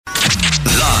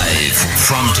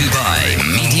From Dubai,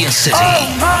 Media City,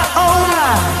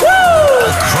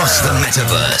 across the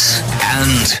metaverse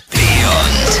and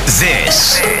beyond.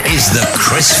 This is the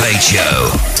Chris Fade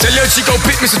Show. Salut Chico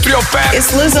Pit, Mr. 305.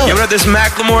 It's Lizzo. Yo, what up, this is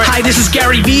Macklemore. Hi, this is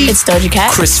Gary Vee. It's Doja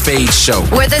Cat. Chris Fade Show.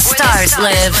 Where the stars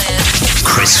live.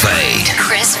 Chris Fade,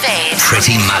 Chris Fade.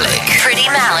 Pretty Malik, Pretty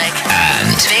Malik.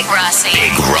 and Big Rossi.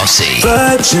 Big Rossi.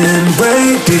 Virgin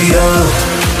Radio.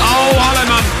 Oh, hello,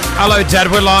 Mum. Hello, Dad.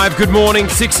 We're live. Good morning.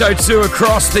 6:02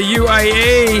 across the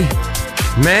UAE.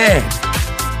 Man,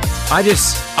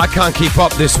 I can't keep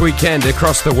up this weekend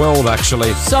across the world,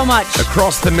 actually. So much.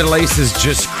 Across the Middle East is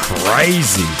just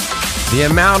crazy. The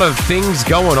amount of things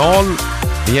going on,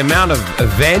 the amount of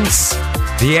events,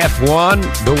 the F1,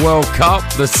 the World Cup,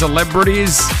 the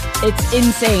celebrities. It's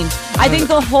insane. I think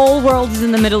the whole world is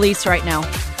in the Middle East right now.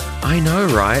 I know,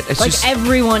 right? It's Like just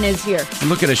everyone is here.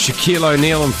 look at a Shaquille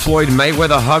O'Neal and Floyd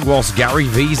Mayweather hug whilst Gary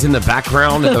Vee's in the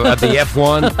background at the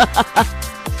F1.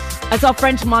 I saw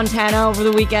French Montana over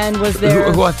the weekend. Was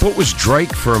there? Who I thought was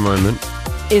Drake for a moment.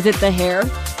 Is it the hair?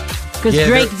 Because Yeah,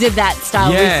 Drake did that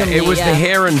style Yeah, recently. it was the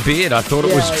hair and beard. I thought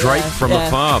it was Drake from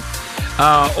afar.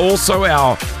 Also,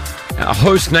 our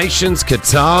host nations,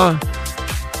 Qatar.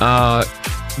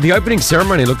 The opening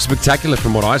ceremony looked spectacular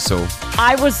from what I saw.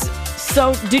 I was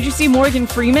so. Did you see Morgan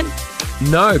Freeman?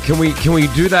 No, can we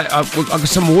do that? I've got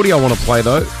some audio I want to play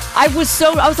though. I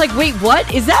was like, wait,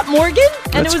 what? Is that Morgan?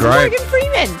 And That's it was great. Morgan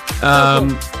Freeman.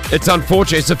 It's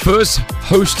unfortunate. It's the first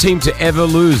host team to ever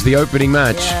lose the opening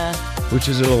match, Yeah. which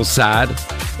is a little sad.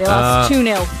 They lost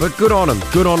 2-0. But good on them.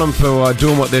 Good on them for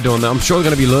doing what they're doing. I'm sure they're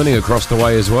going to be learning across the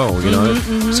way as well, you know.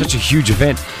 Such a huge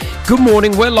event. Good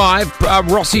morning. We're live.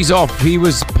 Rossi's off. He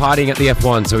was partying at the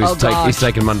F1, so he's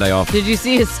taking Monday off. Did you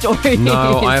see his story?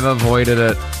 No, I've avoided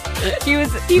it.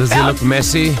 Does he look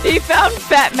messy? He found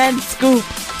Fat Man Scoop.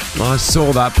 I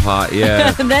saw that part,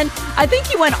 yeah. And then I think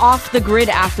he went off the grid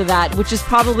after that, which is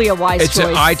probably a wise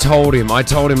choice. I told him,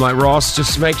 like, Ross,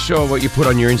 just make sure what you put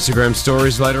on your Instagram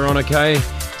stories later on, okay?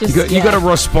 You got a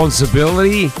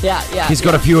responsibility. Yeah. He's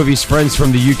got a few of his friends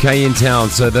from the UK in town,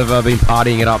 so they've been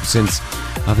partying it up since,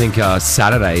 I think,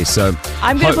 Saturday. So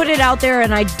I'm going to put it out there,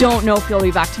 and I don't know if he'll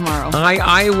be back tomorrow.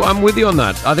 I'm with you on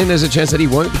that. I think there's a chance that he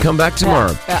won't come back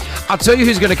tomorrow. Yeah. I'll tell you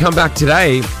who's going to come back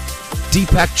today.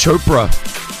 Deepak Chopra.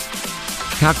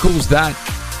 How cool is that?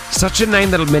 Such a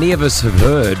name that many of us have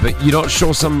heard, but you're not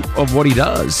sure some of what he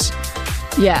does.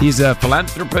 Yeah. He's a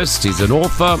philanthropist, he's an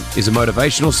author, he's a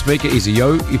motivational speaker, he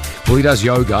does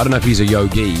yoga. I don't know if he's a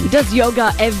yogi. He does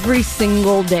yoga every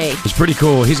single day. It's pretty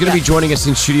cool. He's going to be joining us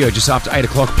in studio just after 8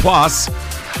 o'clock. Plus,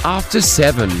 after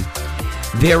 7,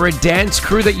 they're a dance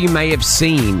crew that you may have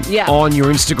seen on your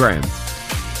Instagram.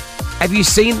 Have you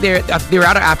seen they're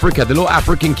out of Africa, the little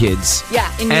African kids.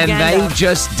 Yeah, in and Uganda. they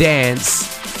just dance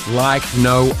like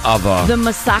no other. The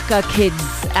Masaka Kids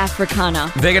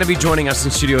Africana. They're going to be joining us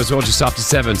in studio as well just after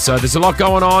 7. So there's a lot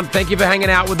going on. Thank you for hanging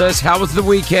out with us. How was the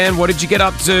weekend? What did you get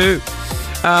up to?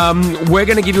 We're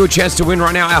going to give you a chance to win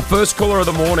right now. Our first caller of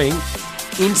the morning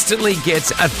instantly gets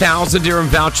a 1,000 dirham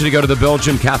voucher to go to the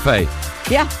Belgium Cafe.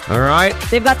 Yeah. All right.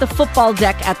 They've got the football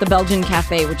deck at the Belgian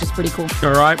Cafe, which is pretty cool.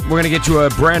 All right. We're going to get you a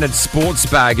branded sports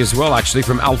bag as well, actually,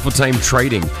 from Alpha Tame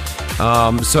Trading.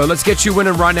 So let's get you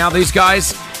winning right now. These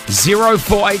guys,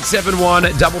 04871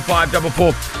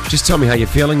 5544. Just tell me how you're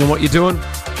feeling and what you're doing.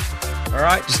 All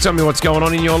right. Just tell me what's going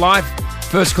on in your life.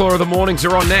 First caller of the mornings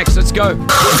are on next. Let's go. Good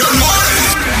morning.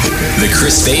 The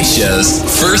Chris Fade Show's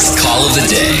first call of the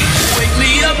day. Wake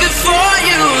me up before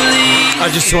you leave. I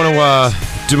just want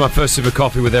to do my first sip of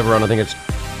coffee with everyone. I think it's...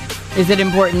 Is it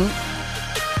important?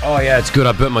 Oh, yeah, it's good.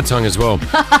 I burnt my tongue as well.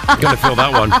 Gonna feel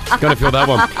that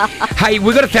one. Hey,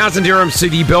 we got 1,000 dirhams to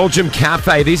the Belgium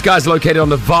Cafe. These guys are located on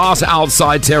the vast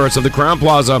outside terrace of the Crown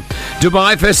Plaza,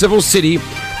 Dubai Festival City.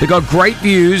 They've got great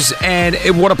views, and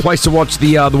what a place to watch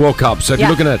the World Cup. So if you're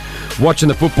looking at watching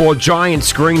the football, giant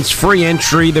screens, free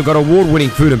entry. They've got award-winning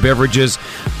food and beverages.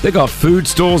 They've got food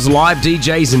stalls, live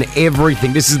DJs, and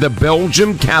everything. This is the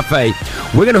Belgium Cafe.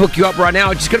 We're going to hook you up right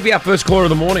now. It's just going to be our first caller of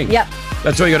the morning. Yep.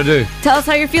 That's all you got to do. Tell us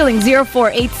how you're feeling.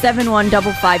 04871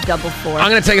 5544. I'm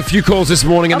going to take a few calls this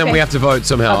morning, and then we have to vote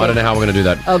somehow. Okay. I don't know how we're going to do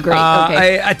that. Oh, great.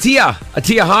 Okay. Atia,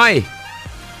 hi.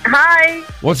 Hi.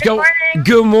 What's Good morning.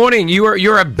 Good morning.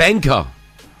 You're a banker.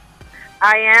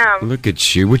 I am. Look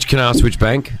at you. Can I ask which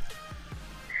bank?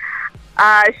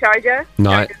 Sharjah. No.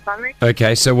 Sharjah Islamic.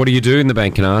 Okay, so what do you do in the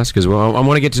bank, can I ask as well? I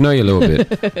want to get to know you a little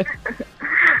bit.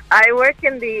 I work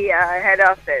in the head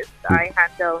office. I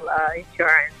handle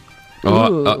insurance.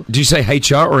 Do you say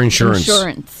HR or insurance?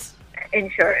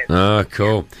 Insurance. Oh,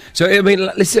 cool. So, I mean,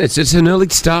 listen, it's an early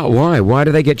start. Why? Why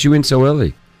do they get you in so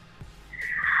early?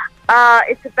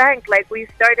 It's a bank. Like, we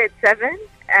start at 7,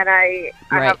 and I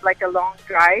have, like, a long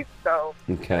drive, so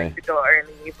Okay. I like to go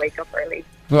early, wake up early.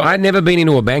 Well, I'd never been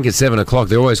into a bank at 7 o'clock.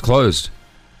 They're always closed.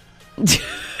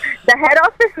 The head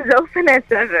office is open at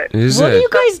 7. Is What it? are you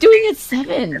guys doing at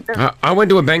 7? I went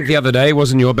to a bank the other day. It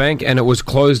wasn't your bank, and it was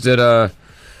closed at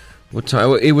what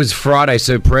time? It was Friday,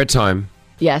 so prayer time,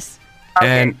 Yes.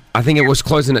 and I think it was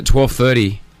closing at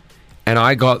 12:30, and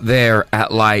I got there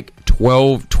at like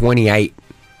 12:28.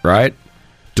 Right,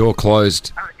 door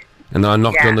closed, and then I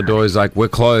knocked on the door. He's like, "We're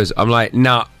closed." I'm like,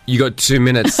 "Nah, you got 2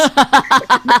 minutes."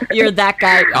 You're that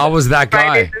guy. I was that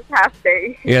guy. Fridays is half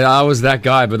day. Yeah, I was that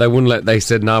guy, but they wouldn't let. They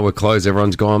said, "No, we're closed.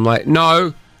 Everyone's gone." I'm like,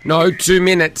 "No, 2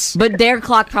 minutes." But their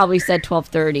clock probably said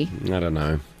 12:30. I don't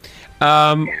know.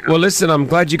 Well, listen, I'm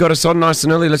glad you got us on nice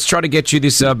and early. Let's try to get you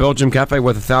this Belgium cafe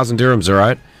worth 1,000 dirhams, all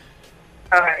right?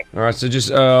 All right. All right, so just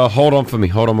hold on for me.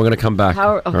 Hold on, we're going to come back.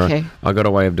 How- All right? okay. I got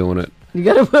a way of doing it. You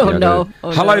gotta. Oh, Yeah, I no. got it.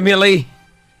 Oh, Hello, no. Millie.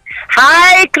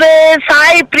 Hi, Chris.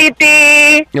 Hi,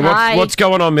 Preeti. Yeah, Hi. what's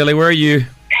going on, Millie? Where are you?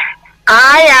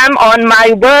 I am on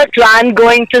my work run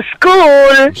going to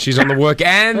school. She's on the work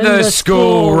and And the the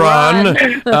school school run.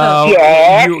 run.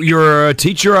 Yeah. You're a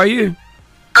teacher, are you?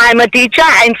 I'm a teacher.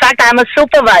 In fact, I'm a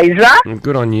supervisor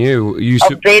Good on you.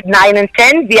 of grade 9 and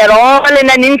 10. We are all in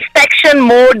an inspection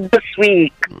mode this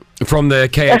week. From the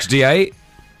KHDA?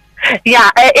 Yeah,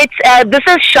 this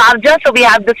is Sharjah, so we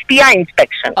have the SPIA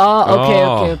inspection.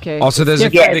 Oh, okay. Oh, so there's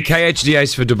Yes. the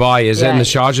KHDA's for Dubai, is it? And the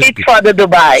Sharjah? It's for the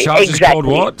Dubai. Sharjah's Exactly. called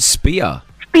what? SPIA.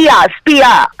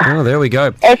 SPIA. Oh, there we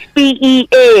go.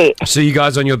 SPEA. So you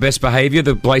guys on your best behaviour?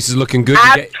 The place is looking good?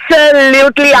 You get-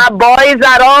 Absolutely. Our boys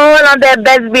are all on their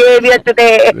best behavior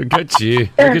today. Look at you.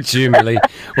 Look at you, Millie.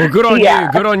 Well, good on Yeah.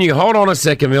 you. Good on you. Hold on a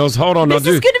second, Mills. Hold on. This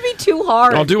is gonna be too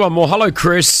hard. I'll do one more. Hello,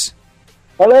 Chris.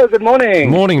 Hello, good morning.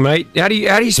 Morning, mate. How do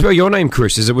you spell your name,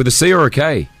 Chris? Is it with a C or a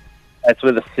K? That's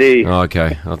with a C. Oh,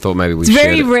 okay. I thought maybe we It's shared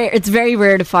very it. rare. It's very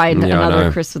rare to find Yeah, I another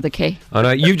know. Chris with a K. I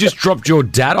know. You've just dropped your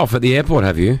dad off at the airport,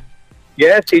 have you?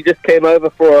 Yes, he just came over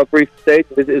for a brief stay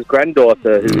to visit his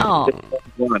granddaughter, who's Oh. just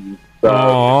one. So,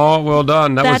 Oh, well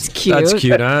done. That's cute. That's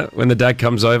cute, huh? When the dad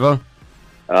comes over.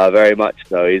 very much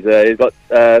so. He's got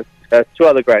 2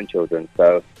 other grandchildren,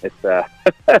 so it's...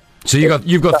 So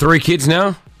you've got 3 kids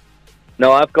now?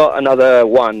 No, I've got another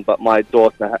one, but my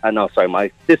daughter...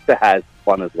 my sister has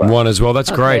one as well. One as well.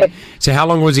 That's Okay. great. So how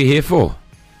long was he here for?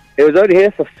 He was only here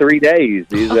for 3 days.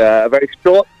 He's a very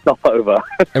short stopover.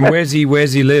 And where's he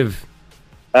live?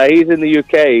 He's in the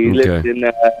UK. He Okay. lives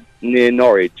in near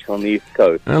Norwich on the East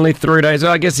Coast. Only 3 days.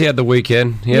 I guess he had the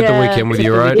weekend. He had the weekend with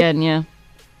you, the right? Weekend, yeah.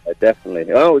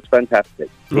 Definitely. Oh, it's fantastic.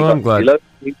 Well, I'm glad. He loves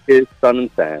to meet his son and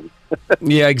Sam.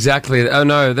 Yeah, exactly. Oh,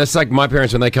 no, that's like my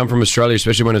parents when they come from Australia,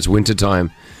 especially when it's winter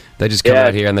time. They just come Yeah.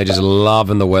 out here and they just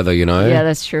loving the weather, you know? Yeah,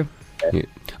 that's true.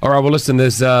 All right, well, listen,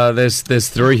 there's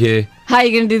 3 here. How are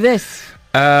you gonna do this?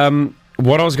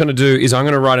 What I was going to do is I'm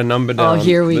going to write a number down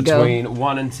here we go. between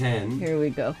 1 and 10. Here we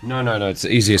go. No, it's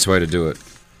the easiest way to do it.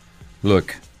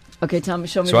 Look. Okay, show me.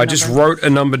 So the I just number. wrote a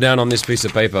number down on this piece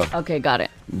of paper. Okay, got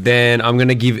it. Then I'm going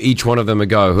to give each one of them a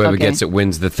go. Whoever Okay. gets it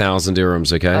wins the 1,000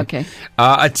 dirhams, okay? Okay.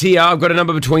 Atia, I've got a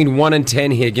number between 1 and 10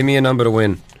 here. Give me a number to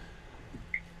win.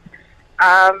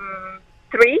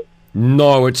 3.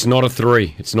 No, it's not a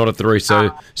 3. It's not a 3.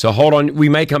 So hold on. We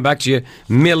may come back to you.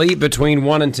 Millie, between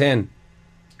 1 and 10.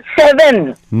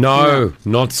 7. No,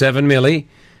 not 7, Millie.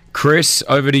 Chris,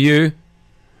 over to you.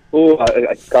 Oh,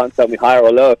 I can't tell me higher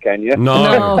or lower, can you?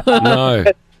 No, no.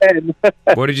 10.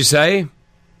 What did you say?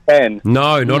 10.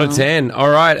 No, not a 10. All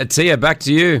right, Atia, back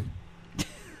to you.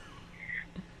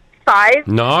 5.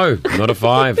 No, not a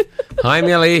 5. Hi,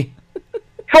 Millie.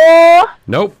 4.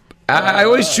 Nope. I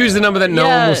always choose the number that no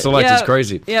one will select. It's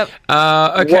crazy. Yep.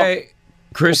 Okay,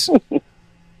 Chris.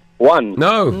 1.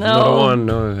 No, not a 1.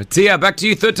 No. Tia, back to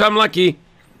you. Third time lucky.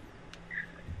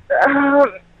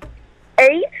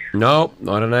 8. No,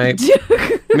 not an 8.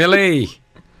 Millie.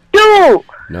 2.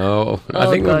 No, I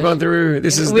Oh, think we've gosh. gone through.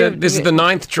 This is We've- the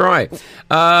 9th try.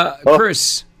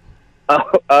 Chris.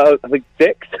 I think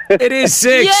 6. It is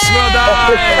 6. Well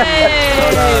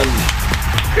done.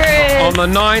 Chris. On the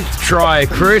 9th try,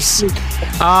 Chris.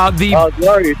 I was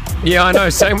worried. Yeah, I know.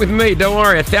 Same with me. Don't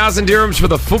worry. 1,000 dirhams for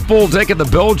the football deck at the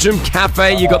Belgium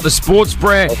Cafe. You got the sports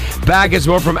brand bag as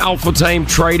well from Alpha Team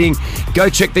Trading. Go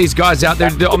check these guys out.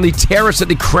 They're on the terrace at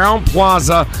the Crown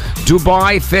Plaza,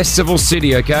 Dubai Festival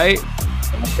City, okay?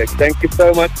 Okay, thank you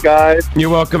so much, guys. You're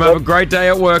welcome. Have a great day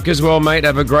at work as well, mate.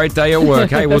 Have a great day at work.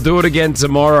 Hey, we'll do it again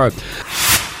tomorrow.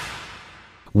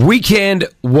 Weekend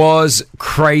was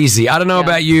crazy. I don't know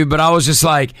about you, but I was just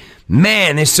like,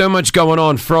 Man, there's so much going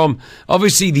on, from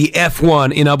obviously the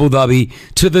F1 in Abu Dhabi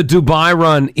to the Dubai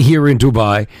run here in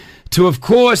Dubai to, of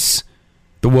course,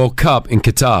 the World Cup in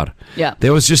Qatar. Yeah.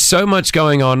 There was just so much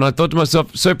going on. I thought to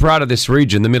myself, so proud of this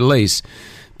region, the Middle East,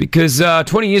 because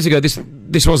 20 years ago, this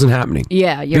wasn't happening.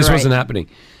 Yeah, you're This right. wasn't happening.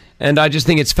 And I just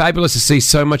think it's fabulous to see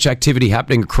so much activity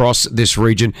happening across this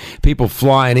region. People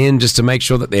flying in just to make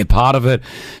sure that they're part of it.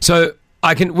 So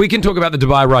we can talk about the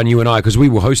Dubai run, you and I, because we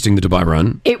were hosting the Dubai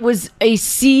run. It was a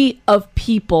sea of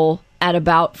people at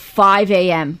about 5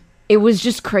 a.m. It was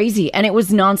just crazy. And it was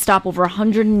nonstop. Over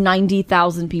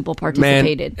 190,000 people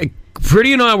participated. Man,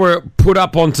 Pretty and I were put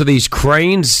up onto these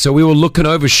cranes, so we were looking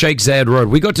over Sheikh Zayed Road.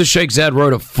 We got to Sheikh Zayed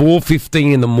Road at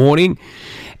 4:15 in the morning,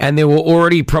 and there were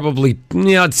already probably,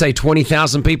 I'd say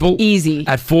 20,000 people. Easy.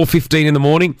 At 4:15 in the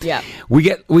morning. Yeah. We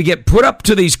get put up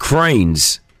to these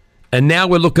cranes, and now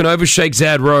we're looking over Sheikh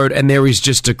Zayed Road, and there is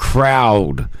just a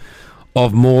crowd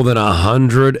of more than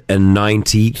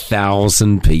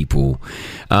 190,000 people.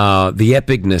 The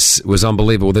epicness was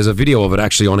unbelievable. There's a video of it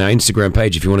actually on our Instagram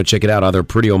page if you want to check it out, either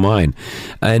Pretty or mine.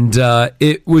 And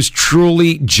it was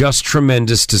truly just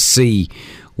tremendous to see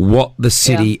what the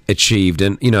city achieved.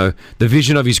 And, the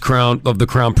vision of the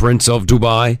Crown Prince of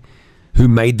Dubai, who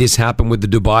made this happen with the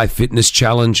Dubai Fitness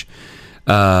Challenge,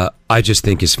 I just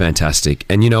think is fantastic.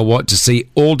 And you know what? To see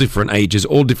all different ages,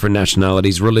 all different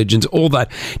nationalities, religions, all that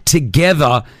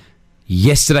together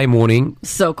yesterday morning.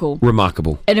 So cool.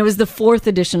 Remarkable. And it was the 4th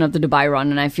edition of the Dubai run.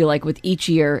 And I feel like with each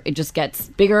year, it just gets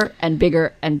bigger and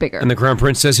bigger and bigger. And the Crown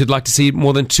Prince says he'd like to see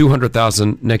more than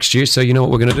 200,000 next year. So you know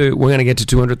what we're going to do? We're going to get to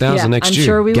 200,000 next year. I'm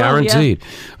sure we Guaranteed. will,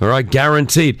 yeah. All right,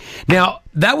 guaranteed. Now,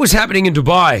 that was happening in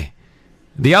Dubai.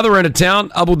 The other end of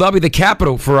town, Abu Dhabi, the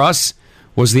capital for us,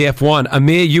 was the F1.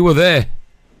 Amir, you were there.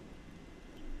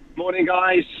 Morning,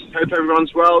 guys. Hope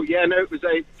everyone's well. Yeah, no, it was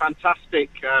a fantastic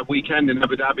weekend in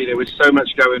Abu Dhabi. There was so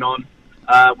much going on.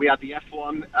 We had the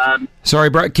F1. Sorry,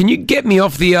 bro. Can you get me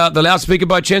off the loudspeaker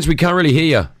by chance? We can't really hear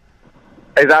you.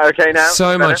 Is that okay now?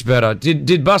 So much better.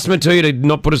 Did Busman tell you to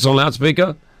not put us on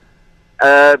loudspeaker?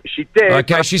 She did.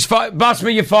 Okay, she's fired.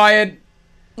 Busman, you're fired.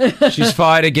 She's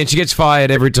fired again. She gets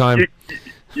fired every time.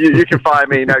 You can fire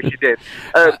me. No, she did.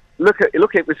 Look!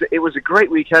 It was a great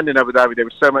weekend in Abu Dhabi. There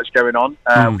was so much going on.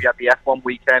 We had the F1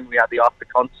 weekend. We had the after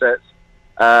concerts.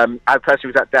 I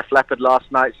personally was at Def Leppard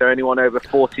last night, so anyone over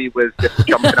 40 was just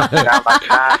jumping up and down like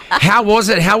that. How was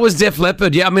it? How was Def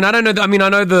Leppard? Yeah, I mean, I don't know. I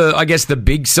know the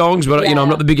big songs, but I'm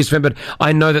not the biggest fan. But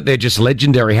I know that they're just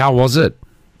legendary. How was it?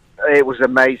 It was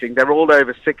amazing. They're all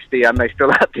over 60, and they still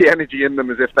had the energy in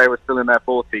them as if they were still in their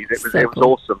 40s. It was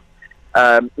awesome.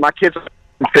 My kids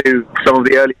to some of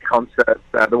the early concerts,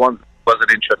 the ones I wasn't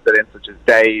interested in, such as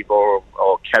Dave or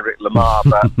Kendrick Lamar,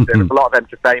 but there was a lot of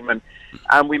entertainment.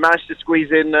 And we managed to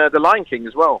squeeze in The Lion King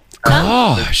as well.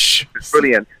 Gosh. It was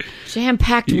brilliant.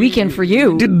 Jam-packed weekend for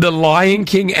you. Did The Lion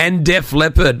King and Def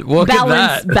Leppard. Look at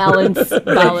that. Balance.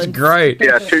 That's great.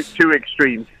 Yeah, two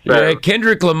extremes. So. Yeah,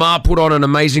 Kendrick Lamar put on an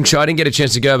amazing show. I didn't get a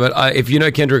chance to go, but if you know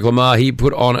Kendrick Lamar, he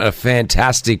put on a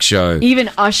fantastic show.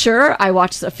 Even Usher. I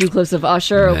watched a few clips of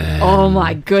Usher. Man. Oh,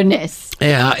 my goodness.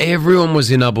 Yeah, everyone was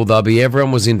in Abu Dhabi.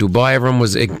 Everyone was in Dubai. Everyone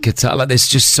was in Qatar. Like, there's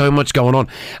just so much going on.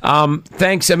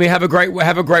 Thanks, Emmy. Have a great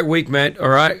week, man. All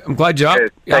right, I'm glad you're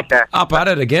up at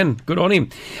it again. Good on him.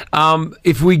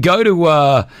 If we go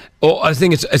to, I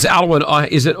think it's Alwyn.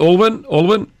 Is it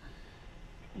Alwyn?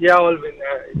 Yeah, Alwyn.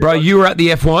 Bro, you were at the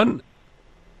F1.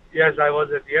 Yes, I was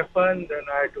at the F1. Then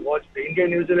I had to watch the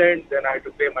India-New Zealand. Then I had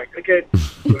to play my cricket.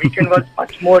 The weekend was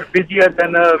much more busier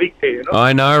than a weekday, you know.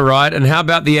 I know, right? And how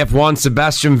about the F1?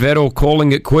 Sebastian Vettel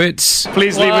calling it quits.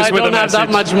 Please leave us with a message. I don't have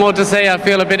that much more to say. I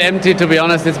feel a bit empty, to be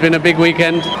honest. It's been a big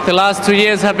weekend. The last 2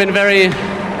 years have been very,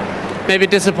 maybe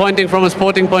disappointing from a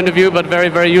sporting point of view, but very,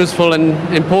 very useful and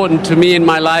important to me in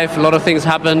my life. A lot of things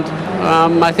happened.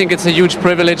 I think it's a huge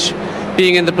privilege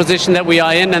being in the position that we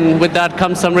are in, and with that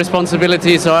comes some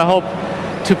responsibility. So I hope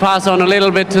to pass on a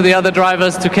little bit to the other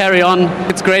drivers to carry on.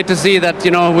 It's great to see that,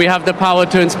 we have the power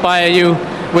to inspire you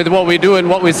with what we do and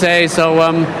what we say. So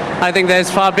I think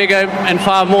there's far bigger and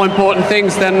far more important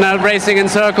things than racing in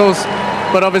circles.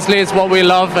 But obviously it's what we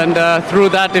love, and through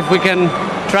that, if we can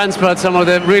transfer some of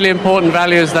the really important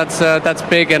values, that's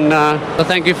big. And so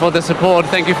thank you for the support.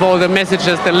 Thank you for all the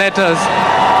messages, the letters,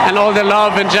 and all the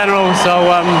love in general.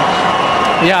 So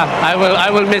I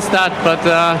will miss that, but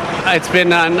it's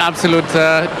been an absolute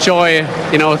joy,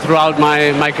 throughout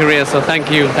my career. So thank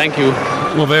you.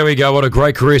 Well, there we go. What a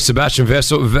great career, Sebastian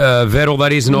Vettel,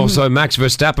 that is, and also Max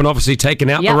Verstappen, obviously taking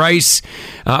out the race,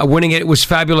 winning it. It was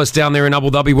fabulous down there in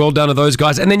Abu Dhabi. Well done to those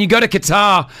guys. And then you go to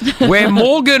Qatar, where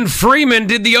Morgan Freeman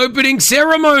did the opening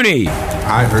ceremony.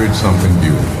 I heard something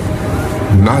beautiful.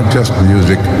 not just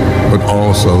music, but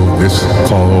also this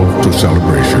call to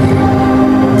celebration.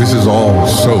 This is all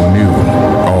so new.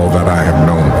 All that I have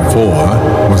known before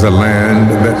was a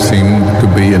land that seemed to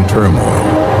be in turmoil,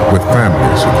 with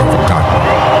families who were forgotten,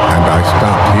 and I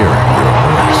stopped hearing your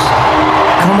voice.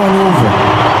 Come on over.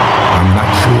 I'm not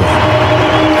sure.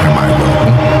 Am I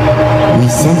welcome? We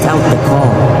sent out the call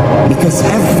because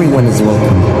everyone is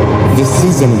welcome. This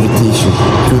is an invitation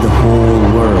to the whole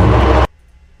world.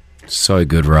 So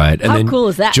good, right? And How then cool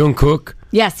is that? Jungkook.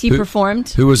 Yes, he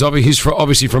performed. Who was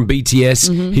obviously from BTS.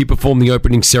 Mm-hmm. He performed the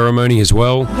opening ceremony as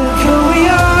well. Look who we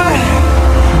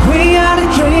are the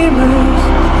dreamers.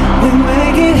 We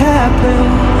make it happen,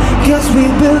 'cause we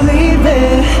believe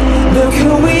it. Look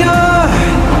who we are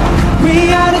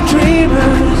the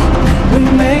dreamers. We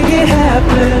make it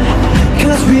happen,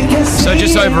 'cause we can see. So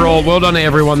just overall, well done to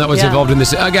everyone that was involved in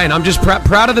this. Again, I'm just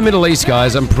proud of the Middle East,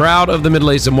 guys. I'm proud of the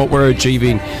Middle East and what we're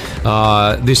achieving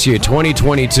this year,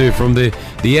 2022, from the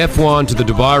F1 to the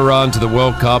Dubai Run to the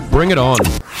World Cup. Bring it on.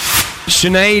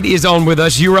 Sinead is on with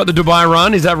us. You were at the Dubai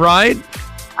Run, is that right?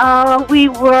 We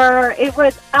were. It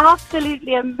was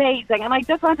absolutely amazing. And I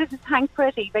just wanted to thank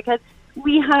Pretty because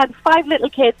we had 5 little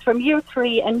kids from year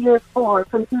 3 and year 4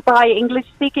 from Dubai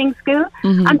English-speaking school.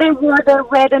 Mm-hmm. And they were the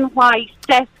red and white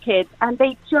deaf kids. And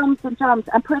they jumped and jumped.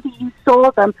 And Pretty, you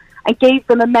saw them and gave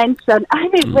them a mention.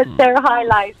 And it was their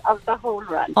highlight of the whole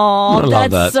run. Oh,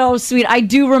 that's so sweet. I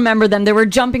do remember them. They were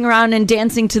jumping around and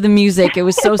dancing to the music. It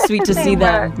was so sweet to see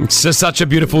them. It's just such a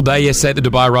beautiful day yesterday at the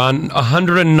Dubai Run.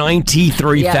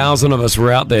 193,000 of us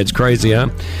were out there. It's crazy, huh?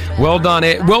 Well done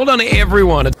to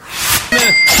everyone.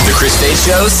 The Chris Fade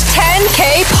Show's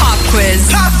 10K pop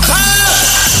quiz.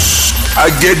 I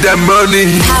get that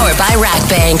money. Powered by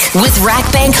RackBank. With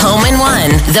RackBank Home in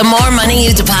One. The more money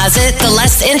you deposit, the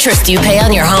less interest you pay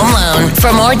on your home loan.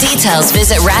 For more details,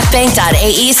 visit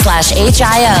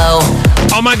rackbank.ae/HIO.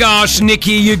 Oh my gosh,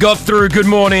 Nikki, you got through. Good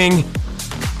morning.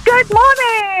 Good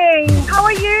morning. How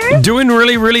are you? Doing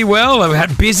really, really well. I've had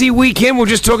a busy weekend. We're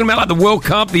just talking about like the World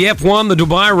Cup, the F1, the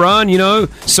Dubai Run, you know,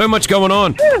 so much going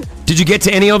on. Did you get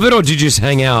to any of it or did you just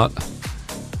hang out?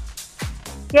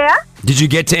 Yeah? Did you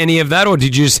get to any of that or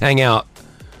did you just hang out?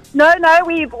 No,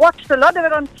 we've watched a lot of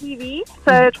it on TV,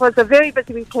 so it was a very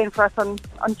busy weekend for us on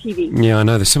TV. Yeah, I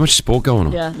know. There's so much sport going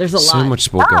on. Yeah, there's a lot. So much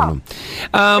sport going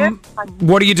on.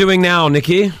 What are you doing now,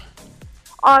 Nikki?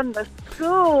 On the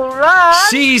school run.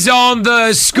 She's on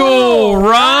the school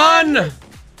run.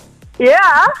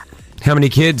 Yeah. How many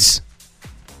kids?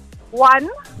 1.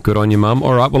 Good on you, Mum.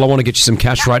 All right, well, I want to get you some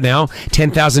cash right now.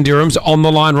 10,000 dirhams on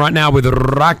the line right now with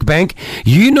RackBank.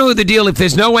 You know the deal. If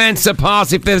there's no answer,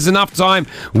 pass. If there's enough time,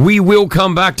 we will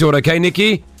come back to it. Okay,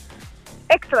 Nikki?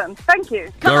 Excellent. Thank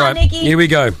you. Come on, Nikki. Here we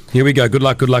go. Good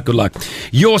luck.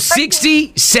 Your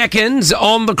 60 seconds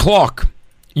on the clock.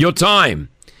 Your time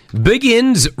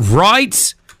begins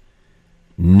right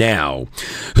now.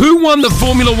 Who won the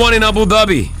Formula 1 in Abu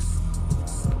Dhabi?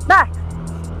 Max.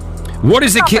 What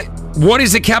is the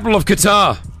capital of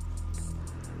Qatar?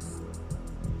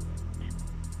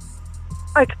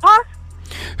 Okay, pass.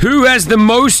 Who has the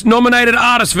most nominated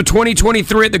artists for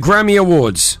 2023 at the Grammy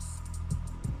Awards?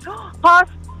 Pass.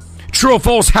 True or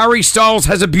false, Harry Styles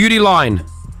has a beauty line?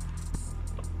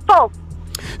 False.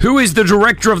 Who is the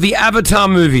director of the Avatar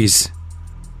movies?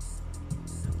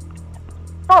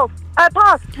 False.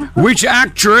 Pass. Which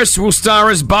actress will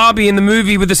star as Barbie in the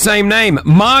movie with the same name?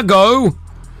 Margot.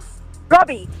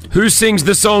 Robbie. Who sings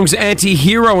the songs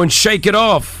Anti-Hero and Shake It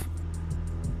Off?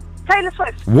 Taylor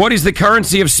Swift. What is the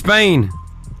currency of Spain?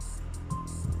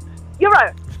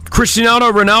 Euro.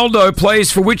 Cristiano Ronaldo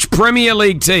plays for which Premier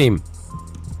League team?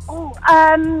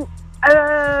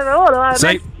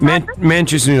 Say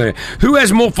Manchester United. Who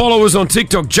has more followers on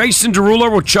TikTok, Jason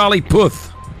Derulo or Charlie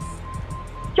Puth?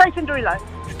 Jason Derulo.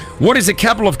 What is the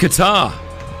capital of Qatar?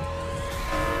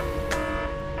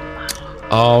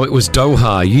 Oh, it was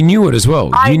Doha. You knew it as well.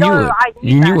 I knew know, it. I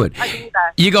knew you that. knew it. I knew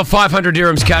that. You got 500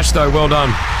 dirhams cash though. Well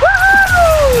done.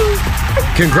 Woo!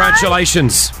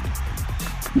 Congratulations.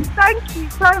 Thank you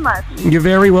so much. You're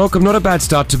very welcome. Not a bad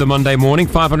start to the Monday morning.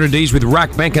 500 Ds with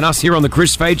RackBank and us here on the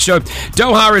Chris Fade Show.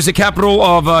 Doha is the capital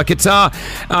of Qatar.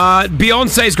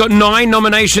 Beyonce's got 9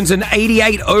 nominations and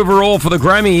 88 overall for the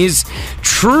Grammys.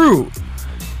 True.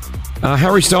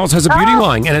 Harry Styles has a beauty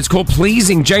line, and it's called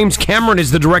Pleasing. James Cameron is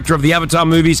the director of the Avatar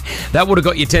movies. That would have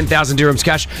got you 10,000 dirhams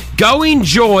cash. Go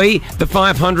enjoy the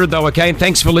 500, though, okay? And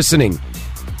thanks for listening.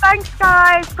 Thanks,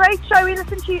 guys. Great show. We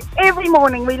listen to you every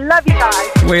morning. We love you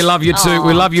guys. We love you, too. Aww.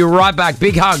 We love you right back.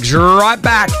 Big hugs right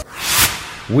back.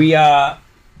 We are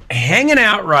hanging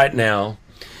out right now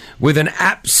with an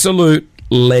absolute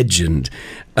legend.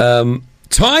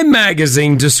 Time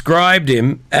magazine described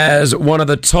him as one of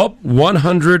the top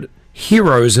 100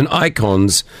 heroes and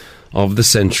icons of the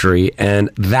century, and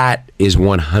that is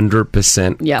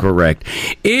 100% correct.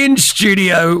 In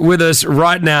studio with us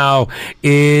right now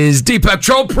is Deepak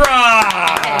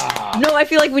Chopra. No, I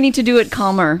feel like we need to do it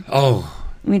calmer. Oh.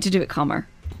 We need to do it calmer.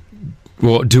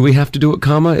 Well, do we have to do it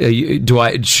calmer?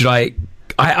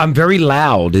 I'm very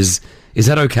loud. Is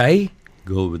that okay?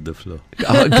 Go with the flow.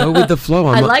 Go with the flow.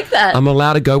 I like that. I'm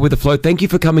allowed to go with the flow. Thank you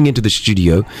for coming into the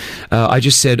studio. I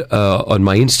just said on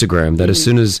my Instagram that as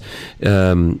soon as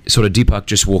sort of Deepak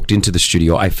just walked into the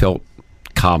studio, I felt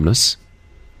calmness.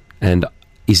 And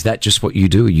is that just what you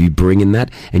do? You bring in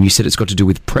that? And you said it's got to do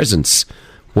with presence.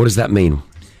 What does that mean?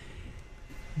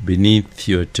 Beneath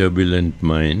your turbulent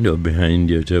mind, or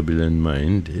behind your turbulent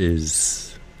mind,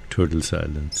 is total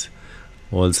silence.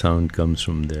 All sound comes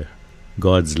from there.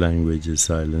 God's language is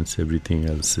silence. Everything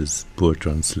else is poor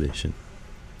translation.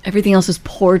 Everything else is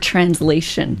poor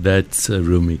translation. That's a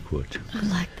Rumi quote. I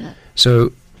like that.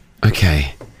 So,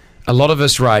 okay. A lot of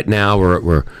us right now,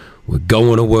 we're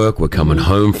going to work. We're coming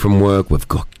home from work. We've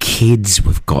got kids.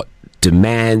 We've got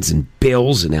demands and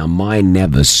bills, and our mind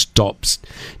never stops.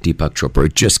 Deepak Chopra,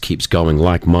 it just keeps going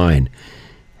like mine.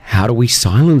 How do we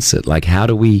silence it? Like, how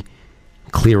do we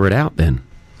clear it out then?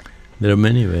 There are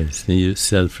many ways. You use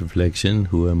self-reflection.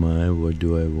 Who am I? What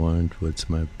do I want? What's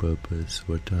my purpose?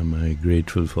 What am I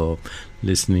grateful for?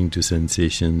 Listening to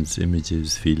sensations,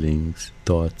 images, feelings,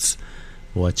 thoughts,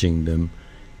 watching them.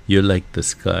 You're like the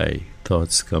sky.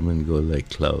 Thoughts come and go like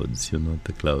clouds. You're not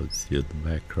the clouds. You're the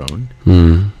background.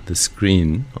 The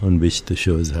screen on which the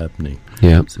show is happening.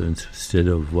 Yeah. So instead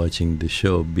of watching the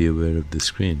show, be aware of the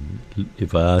screen.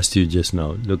 If I asked you just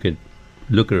now,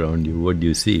 look around you, what do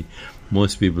you see?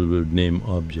 Most people would name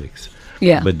objects.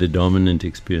 Yeah. But the dominant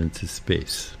experience is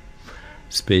space.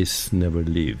 Space never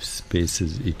leaves. Space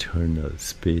is eternal.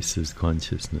 Space is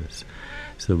consciousness.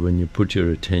 So when you put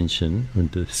your attention on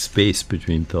the space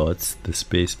between thoughts, the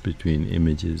space between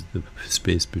images, the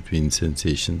space between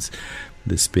sensations,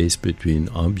 the space between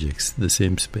objects, the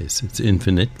same space. It's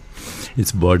infinite,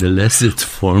 it's borderless, it's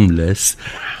formless,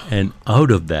 and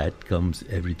out of that comes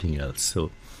everything else. So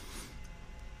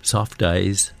soft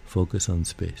eyes, focus on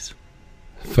space.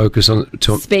 Focus on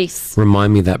space.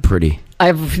 Remind me that pretty.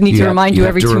 I need to remind you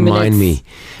every 2 minutes. Remind me.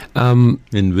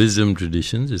 In wisdom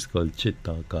traditions, it's called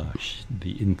Chittakash,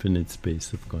 the infinite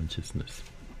space of consciousness.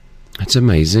 That's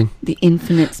amazing. The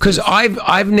infinite space. Because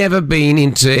I've never been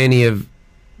into any of,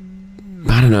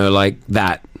 I don't know, like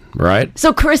that, right?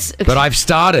 So Chris, but I've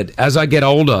started as I get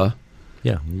older.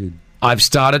 Yeah, I've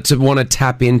started to want to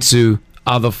tap into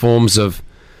other forms of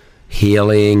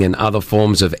healing and other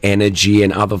forms of energy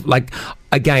and other, like,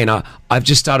 again, I've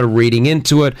just started reading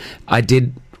into it. I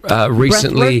did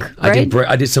recently, breath work, right?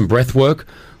 I did some breath work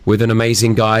with an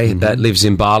amazing guy that lives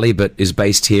in Bali but is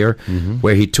based here,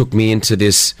 where he took me into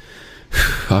this,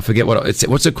 I forget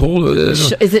what's it called?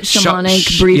 Is it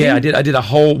shamanic breathing? Yeah, I did a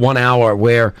whole 1 hour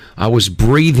where I was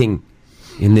breathing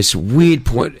in this weird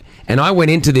point, and I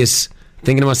went into this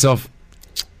thinking to myself,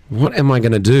 what am I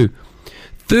going to do?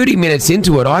 30 minutes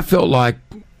into it, I felt like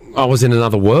I was in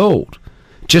another world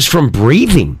just from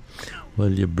breathing.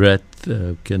 Well, your breath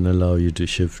can allow you to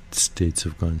shift states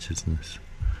of consciousness.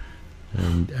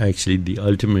 And actually, the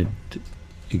ultimate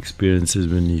experience is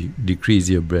when you decrease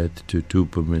your breath to 2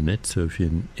 per minute. So if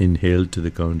you inhale to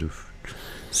the count of,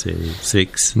 say,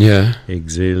 6,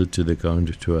 exhale to the count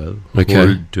of 12,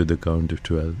 hold to the count of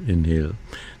 12, inhale.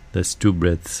 That's 2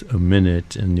 breaths a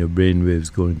minute, and your brain waves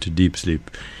go into deep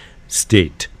sleep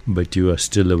state, but you are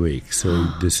still awake. So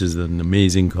this is an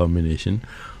amazing combination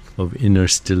of inner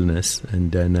stillness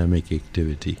and dynamic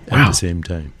activity at the same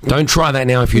time. Don't try that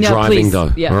now if you're driving, please.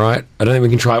 though. Yeah. All right? I don't think we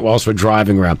can try it whilst we're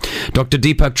driving around. Dr.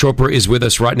 Deepak Chopra is with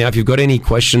us right now. If you've got any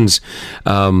questions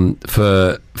for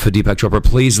Deepak Chopra,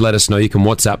 please let us know. You can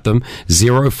WhatsApp them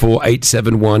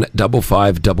 04871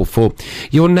 5544.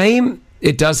 Your name,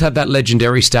 it does have that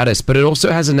legendary status, but it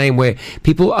also has a name where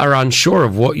people are unsure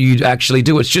of what you actually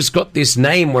do. It's just got this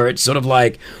name where it's sort of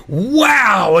like,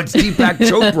 wow, it's Deepak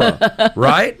Chopra,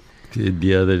 right?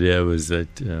 The other day I was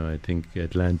at, I think,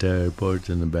 Atlanta airport,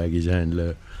 and the baggage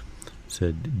handler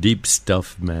said, "Deep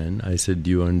stuff, man." I said, "Do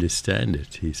you understand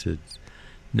it?" He said,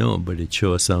 "No, but it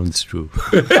sure sounds true."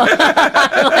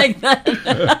 I like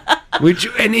that.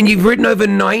 And you've written over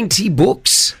 90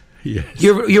 books. Yes.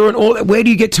 You're an all. Where do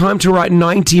you get time to write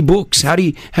 90 books? How do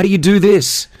you do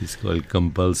this? It's called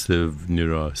compulsive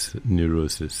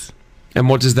neurosis. And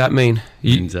what does that mean?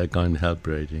 Means I can't help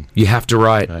writing. You have to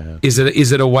write. I have. Is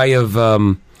it a way of...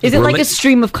 Is it like a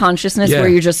stream of consciousness where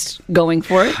you're just going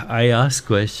for it? I ask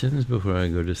questions before I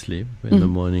go to sleep. In the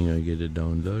morning I get a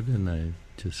download and I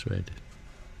just write it,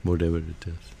 whatever it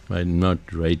is. I'm not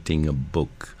writing a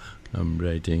book. I'm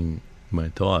writing my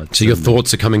thoughts. So your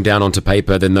thoughts are coming down onto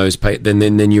paper, then those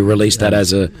then you release that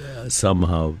as a...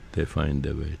 somehow they find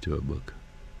their way to a book.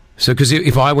 So because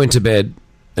if I went to bed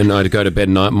and I'd go to bed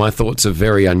and my thoughts are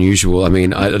very unusual. I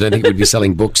mean, I don't think we'd be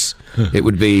selling books. It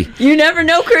would be... You never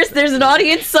know, Chris. There's an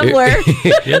audience somewhere.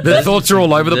 The thoughts are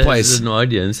all over the place. There's an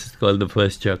audience. It's called the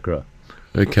first chakra.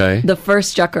 Okay. The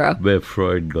first chakra. Where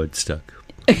Freud got stuck.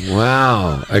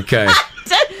 Wow. Okay.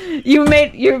 You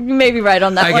may be right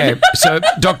on that one. Okay, so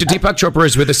Dr. Deepak Chopra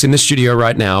is with us in the studio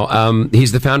right now.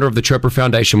 He's the founder of the Chopra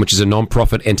Foundation, which is a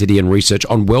non-profit entity and research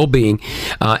on well-being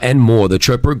and more. The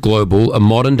Chopra Global, a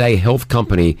modern-day health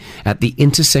company at the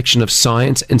intersection of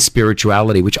science and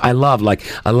spirituality, which I love. Like,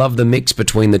 I love the mix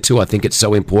between the two. I think it's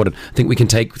so important. I think we can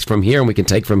take from here and we can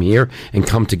take from here and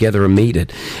come together and meet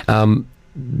it.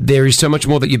 There is so much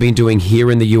more that you've been doing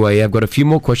here in the UAE. I've got a few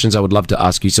more questions I would love to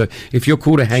ask you. So if you're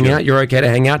cool to hang out, you're okay to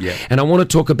hang out. Yeah. And I want to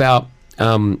talk about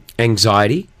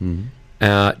anxiety,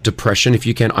 depression, if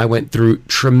you can. I went through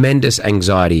tremendous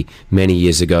anxiety many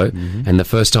years ago. And the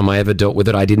first time I ever dealt with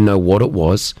it, I didn't know what it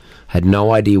was. Had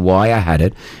no idea why I had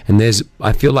it. And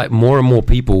I feel like more and more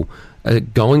people are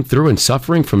going through and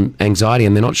suffering from anxiety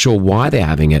and they're not sure why they're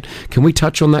having it. Can we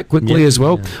touch on that quickly as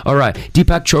well? Yeah. All right.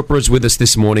 Deepak Chopra is with us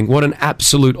this morning. What an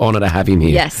absolute honor to have him here.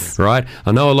 Yes. Right?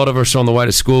 I know a lot of us are on the way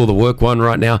to school or the work one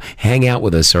right now. Hang out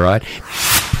with us, all right?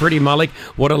 Pretty Malik,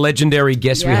 what a legendary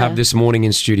guest we have this morning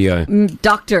in studio.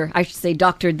 Dr.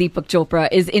 Deepak Chopra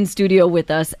is in studio with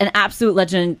us. An absolute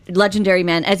legendary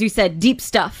man. As you said, deep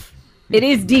stuff. It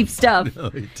is deep stuff.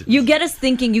 No, you get us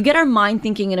thinking, you get our mind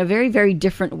thinking in a very, very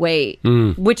different way,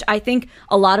 which I think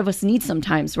a lot of us need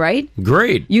sometimes, right?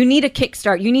 Great. You need a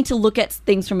kickstart. You need to look at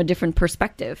things from a different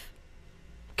perspective.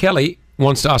 Kelly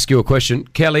wants to ask you a question.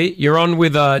 Kelly, you're on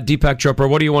with Deepak Chopra.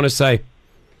 What do you want to say?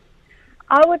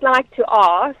 I would like to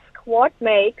ask, what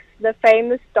makes the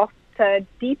famous Dr.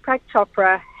 Deepak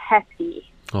Chopra happy?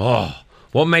 Oh,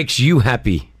 what makes you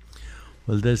happy?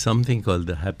 Well, there's something called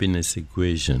the happiness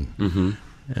equation.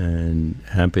 And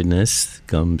happiness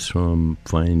comes from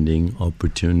finding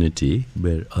opportunity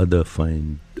where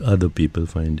other people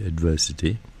find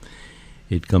adversity.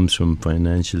 It comes from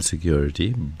financial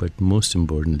security, but most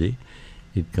importantly,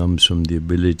 it comes from the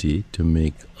ability to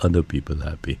make other people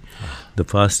happy. The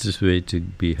fastest way to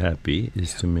be happy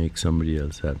is to make somebody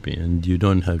else happy. And you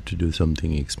don't have to do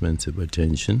something expensive.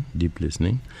 Attention, deep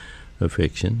listening,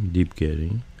 affection, deep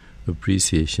caring,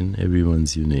 appreciation,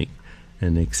 everyone's unique,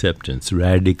 and acceptance,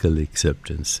 radical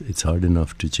acceptance. It's hard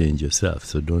enough to change yourself,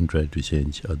 so don't try to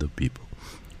change other people.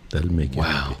 That'll make you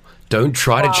happy. Don't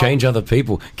try to change other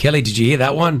people. Kelly, did you hear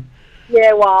that one?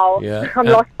 Yeah, wow. Yeah. I'm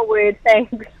lost for words,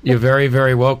 thanks. You're very,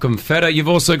 very welcome. Feta, you've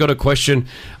also got a question.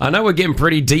 I know we're getting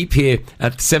pretty deep here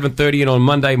at 7:30 and on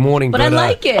Monday morning. But I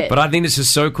like it. But I think this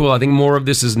is so cool. I think more of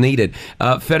this is needed.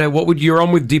 Feta, you're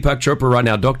on with Deepak Chopra right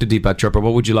now, Dr. Deepak Chopra.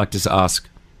 What would you like to ask?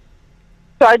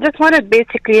 So I just wanted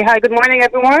hi, good morning,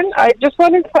 everyone. I just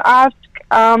wanted to ask,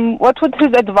 what would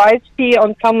his advice be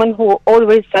on someone who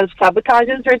always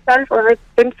self-sabotages herself or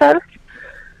himself?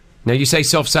 Now, you say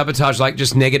self-sabotage, like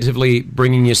just negatively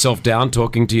bringing yourself down,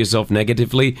 talking to yourself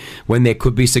negatively when there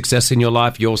could be success in your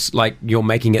life, you're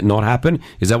making it not happen?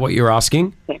 Is that what you're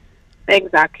asking?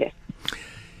 Exactly.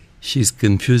 She's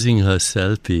confusing her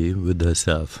selfie with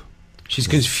herself. She's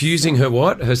confusing her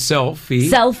what? Her selfie?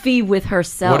 Selfie with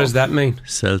herself. What does that mean?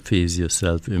 Selfie is your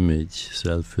self-image.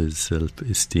 Self is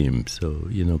self-esteem. So,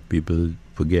 people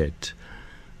forget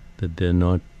that they're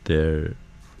not their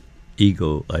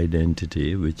ego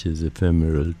identity, which is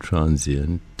ephemeral,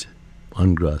 transient,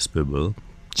 ungraspable,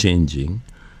 changing.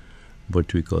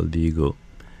 What we call the ego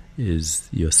is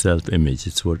your self-image.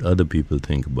 It's what other people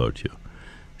think about you.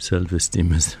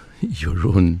 Self-esteem is your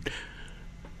own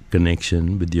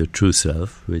connection with your true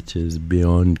self, which is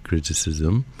beyond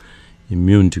criticism,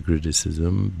 immune to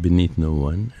criticism, beneath no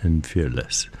one, and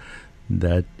fearless.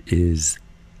 That is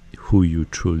who you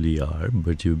truly are,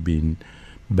 but you've been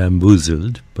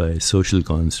bamboozled by social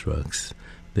constructs,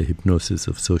 the hypnosis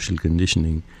of social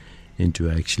conditioning, into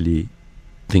actually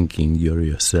thinking you're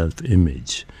your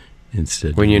self-image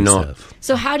instead when of you're yourself.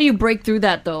 So how do you break through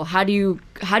that, though? How do you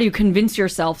convince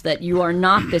yourself that you are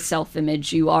not this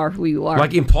self-image, you are who you are?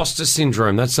 Like imposter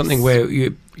syndrome. That's something where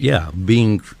you... Yeah,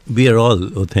 we are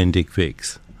all authentic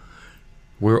fakes.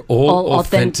 We're all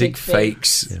authentic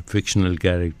fakes. Yeah, fictional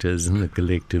characters in a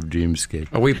collective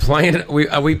dreamscape. Are we playing?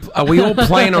 Are we all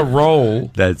playing a role?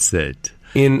 That's it.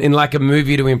 In like a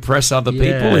movie to impress other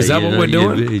people? Is that what we're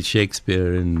doing?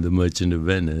 Shakespeare in The Merchant of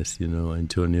Venice,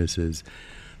 Antonio says,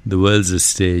 the world's a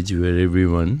stage where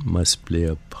everyone must play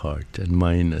a part, and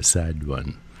mine a sad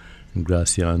one. And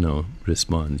Graciano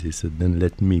responds, he said, then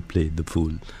let me play the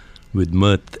fool. With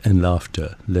mirth and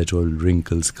laughter, let all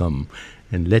wrinkles come,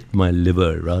 and let my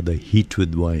liver rather heat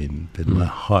with wine than my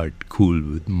heart cool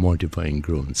with mortifying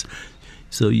groans.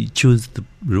 So you choose the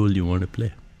role you want to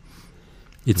play.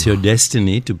 It's your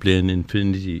destiny to play an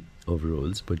infinity of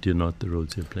roles, but you're not the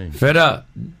roles you're playing. Feda,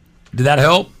 did that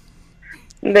help?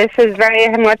 This is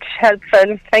very much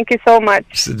helpful. Thank you so much.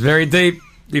 It's very deep.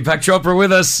 Deepak Chopra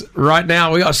with us right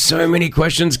now. We got so many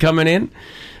questions coming in.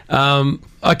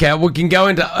 Okay, we can go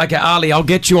into... Okay, Ali, I'll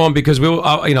get you on because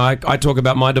I talk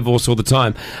about my divorce all the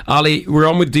time. Ali, we're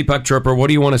on with Deepak Chopra. What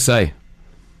do you want to say?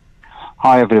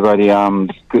 Hi, everybody.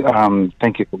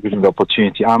 Thank you for giving the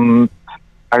opportunity.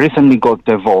 I recently got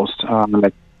divorced,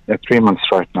 like 3 months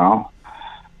right now.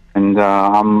 And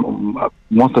I'm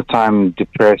most of the time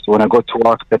depressed. When I go to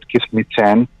work, that gives me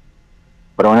 10.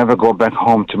 But whenever I go back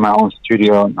home to my own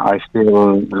studio, I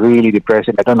feel really depressed.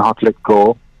 I don't know how to let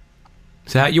go.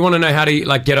 So you want to know how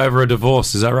to get over a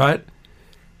divorce, is that right?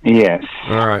 Yes.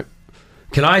 All right.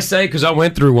 Can I say, because I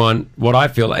went through one, what I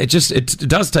feel, it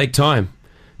does take time.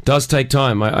 It does take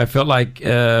time. I felt like,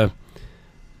 those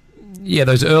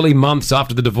early months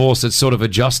after the divorce, it's sort of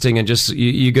adjusting and just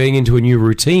you're going into a new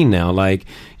routine now. Like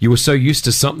you were so used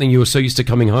to something, you were so used to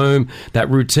coming home, that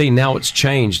routine, now it's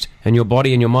changed. And your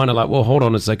body and your mind are like, well, hold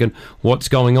on a second, what's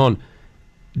going on?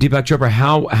 Deepak Chopra,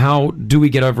 how do we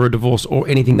get over a divorce or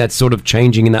anything that's sort of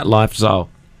changing in that lifestyle?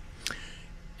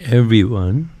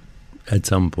 Everyone, at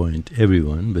some point,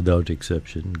 everyone, without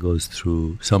exception, goes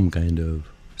through some kind of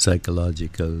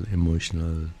psychological,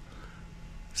 emotional,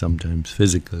 sometimes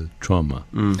physical trauma.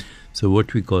 So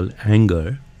what we call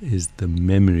anger is the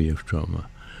memory of trauma.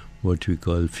 What we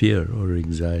call fear or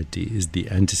anxiety is the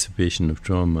anticipation of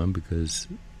trauma because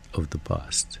of the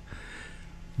past.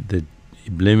 The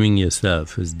blaming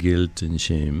yourself is guilt and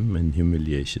shame and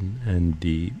humiliation, and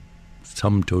the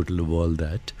sum total of all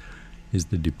that is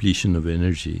the depletion of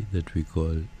energy that we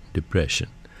call depression.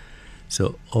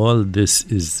 So all this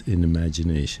is in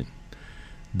imagination.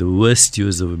 The worst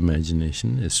use of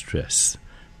imagination is stress.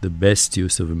 The best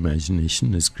use of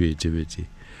imagination is creativity.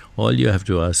 All you have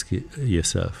to ask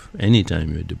yourself,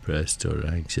 anytime you're depressed or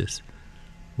anxious,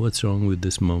 what's wrong with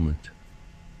this moment?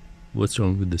 What's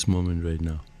wrong with this moment right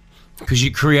now? Because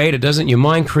you create it, doesn't your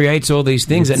mind creates all these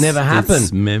things that never happen.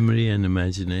 It's memory and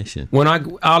imagination. When I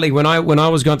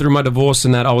was going through my divorce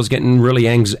and that, I was getting really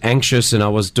anxious and I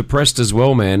was depressed as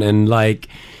well, man. And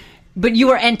but you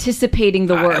were anticipating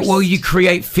the worst. Well, you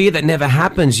create fear that never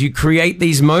happens. You create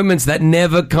these moments that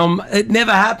never come. It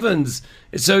never happens.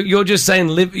 So you're just saying,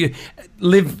 live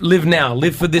now.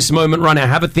 Live for this moment right now.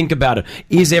 Have a think about it.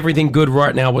 Is everything good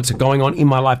right now? What's going on in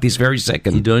my life this very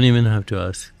second? You don't even have to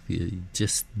ask.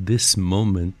 Just this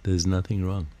moment, there's nothing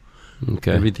wrong.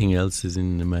 Okay. Everything else is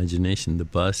in imagination. The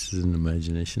past is in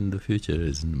imagination. The future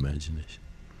is in imagination.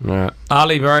 All right.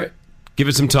 Ali, bro, give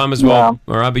it some time as well.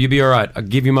 All right, but you'll be all right. I'll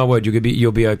give you my word.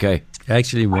 You'll be okay.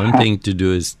 Actually, one thing to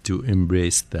do is to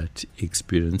embrace that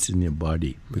experience in your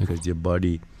body, because your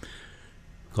body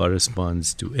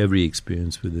corresponds to every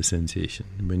experience with a sensation.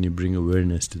 When you bring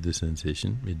awareness to the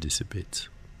sensation, it dissipates.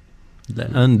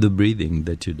 And the breathing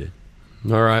that you did.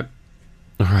 All right,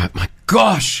 my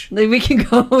gosh. We can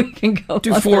go.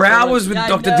 Do 4 hours with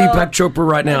Dr. Deepak Chopra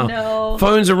right now. I know.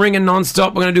 Phones are ringing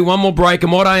non-stop. We're going to do one more break.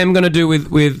 And what I am going to do with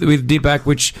Deepak,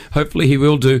 which hopefully he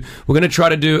will do, we're going to try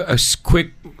to do a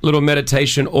quick little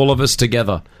meditation, all of us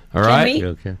together. All right? Jimmy?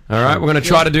 Okay. All right, we're going to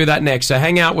try to do that next. So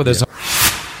hang out with us.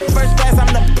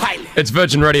 It's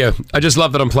Virgin Radio. I just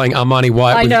love that I'm playing Armani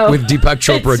White with Deepak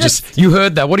Chopra. You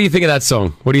heard that. What do you think of that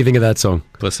song?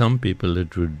 For some people,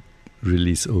 it would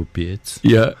release opiates.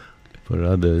 Yeah. For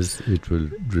others, it will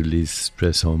release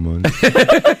stress hormones. Did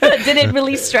it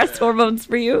release stress hormones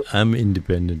for you? I'm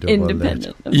independent of all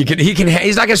that.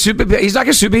 He's like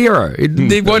a superhero.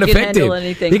 It won't affect him.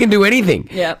 Anything. He can do anything.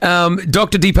 Yep.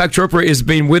 Dr. Deepak Chopra has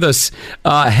been with us,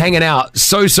 hanging out.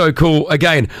 So cool.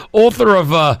 Again, author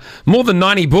of more than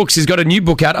 90 books. He's got a new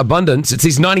book out, Abundance. It's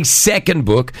his 92nd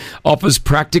book. Offers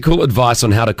practical advice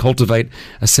on how to cultivate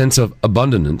a sense of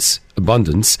abundance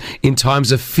in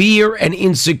times of fear and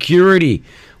insecurity.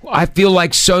 I feel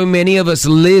like so many of us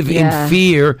live in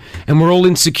fear and we're all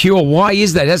insecure. Why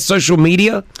is that? That's social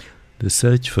media? The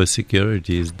search for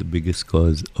security is the biggest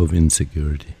cause of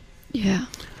insecurity. Yeah.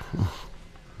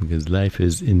 because life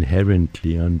is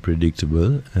inherently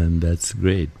unpredictable, and that's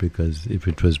great, because if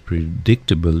it was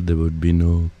predictable, there would be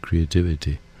no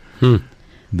creativity. The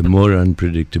more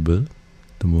unpredictable,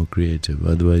 the more creative.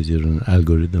 Otherwise, you're an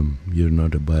algorithm. You're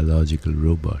not a biological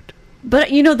robot. But,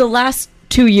 the last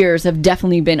 2 years have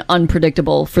definitely been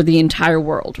unpredictable for the entire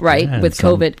world, right? Yeah, with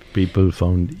some COVID. People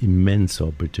found immense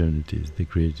opportunities. They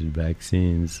created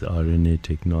vaccines, RNA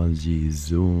technology,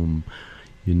 Zoom,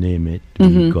 you name it.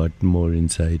 We got more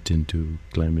insight into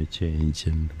climate change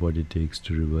and what it takes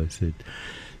to reverse it.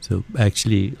 So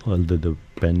actually, although the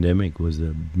pandemic was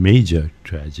a major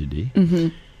tragedy,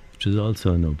 it was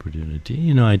also an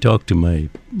opportunity. I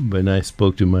when I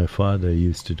spoke to my father, he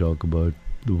used to talk about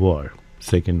the war,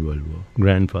 Second World War,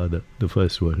 grandfather, the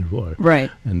First World War,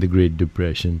 right, and the Great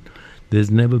Depression.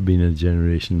 There's never been a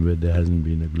generation where there hasn't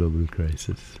been a global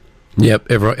crisis.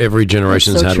 Yep, every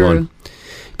generation's had one.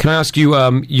 Can I ask you,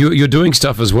 you're doing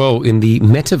stuff as well in the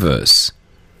metaverse.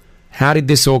 How did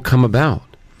this all come about?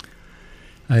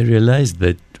 I realized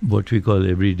that what we call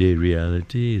everyday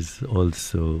reality is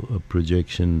also a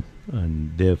projection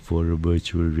and therefore a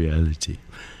virtual reality.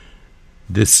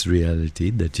 This reality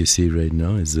that you see right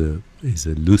now is a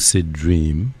lucid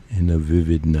dream in a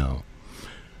vivid now.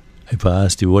 If I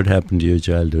asked you what happened to your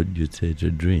childhood, you'd say it's a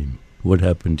dream. What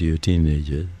happened to your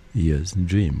teenager years?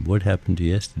 Dream. What happened to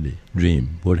yesterday?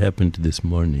 Dream. What happened to this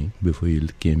morning before you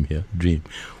came here? Dream.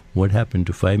 What happened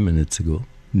to 5 minutes ago?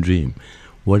 Dream.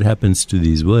 What happens to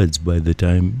these words by the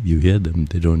time you hear them?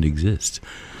 They don't exist.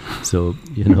 So,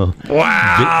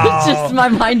 Wow! My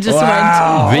mind just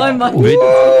went.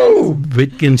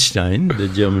 Wittgenstein, the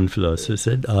German philosopher,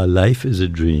 said, our life is a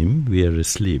dream. We are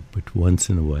asleep, but once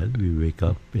in a while we wake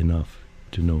up enough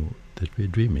to know that we're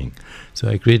dreaming. So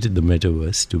I created the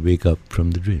metaverse to wake up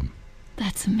from the dream.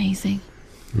 That's amazing.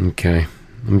 Okay.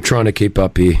 I'm trying to keep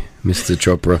up here, Mr.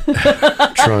 Chopra.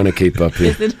 Trying to keep up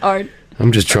here. Is it hard?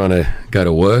 I'm just trying to go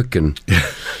to work and,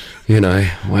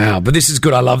 wow. But this is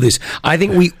good. I love this. I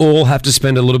think we all have to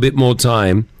spend a little bit more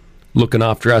time looking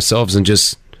after ourselves and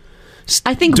just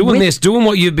doing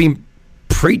what you've been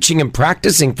preaching and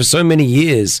practicing for so many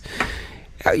years.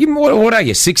 What are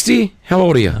you, 60? How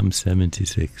old are you? I'm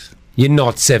 76. You're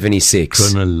not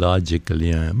 76.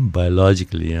 Chronologically, I am.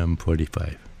 Biologically, I'm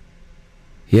 45.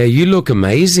 Yeah, you look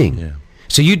amazing. Yeah.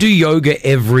 So you do yoga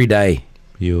every day?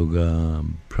 Yoga,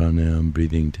 pranayama,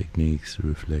 breathing techniques,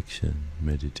 reflection,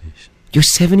 meditation. You're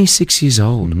 76 years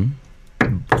old.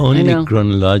 Only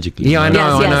chronologically. Yeah, I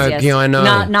know. Yes. Yeah, I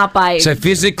know. Not by. So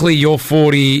physically, you're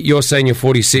 40. You're saying you're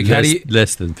 46.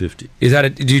 Less than 50. Is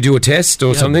that? Do you do a test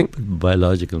or something?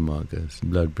 Biological markers,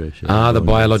 blood pressure. The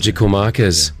biological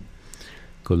markers. Yeah.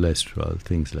 Cholesterol,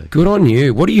 things like. Good on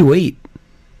you. What do you eat?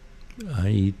 I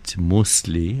eat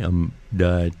mostly a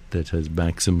diet that has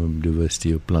maximum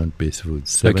diversity of plant-based foods.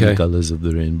 7 colors of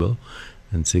the rainbow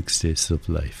and 6 tastes of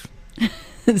life.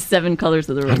 7 colors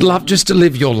of the rainbow. I'd love just to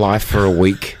live your life for a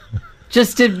week.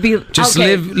 Just to be...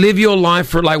 live your life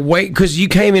for because you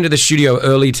came into the studio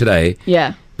early today.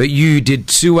 Yeah. But you did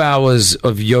 2 hours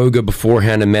of yoga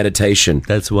beforehand and meditation.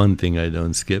 That's one thing I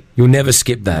don't skip. You'll never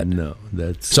skip that? No.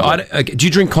 That's so do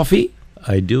you drink coffee?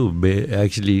 I do.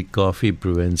 Actually, coffee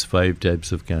prevents 5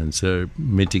 types of cancer,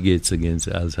 mitigates against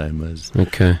Alzheimer's.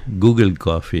 Okay. Google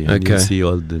coffee and you'll see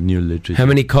all the new literature. How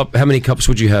many cups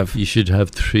would you have? You should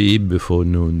have 3 before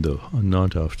noon, though,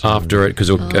 not after. After it, because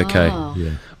okay.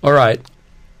 Yeah. All right.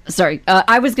 Sorry,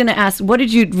 I was going to ask, what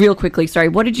did you do for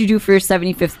your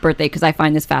 75th birthday? Because I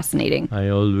find this fascinating.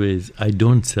 I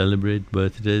don't celebrate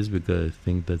birthdays because I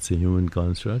think that's a human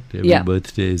construct. Every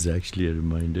birthday is actually a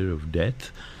reminder of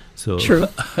death. So True.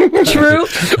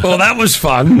 Well, that was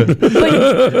fun.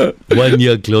 1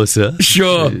 year closer.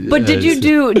 Sure. But did you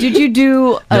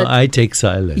do? No, I take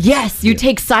silence. Yes, you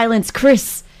take silence,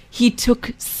 Chris. He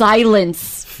took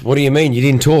silence. What do you mean? You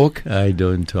didn't talk? I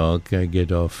don't talk. I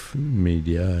get off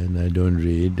media and I don't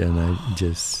read and I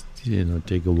just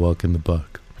take a walk in the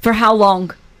park. For how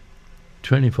long?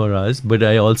 24 hours, but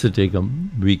I also take a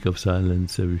week of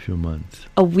silence every few months.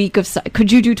 A week of silence?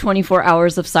 Could you do 24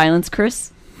 hours of silence,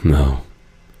 Chris? No.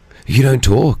 You don't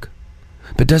talk.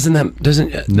 But doesn't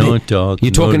no talk.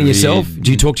 You're talking to yourself? Read.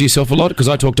 Do you talk to yourself a lot? Because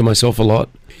I talk to myself a lot.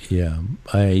 Yeah,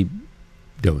 I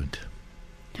don't.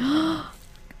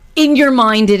 In your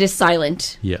mind, it is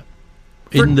silent. Yeah.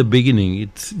 In the beginning,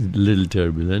 it's a little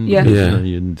turbulent. Yeah.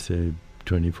 You'd say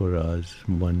 24 hours,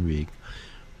 1 week.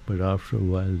 But after a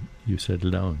while, you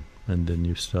settle down and then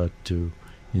you start to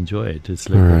enjoy it. It's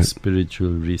like a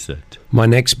spiritual reset. My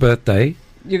next birthday...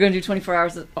 You're going to do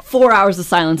 4 hours of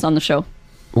silence on the show.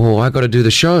 Oh, I got to do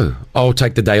the show. I'll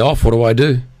take the day off. What do I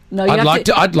do? No, you I'd have like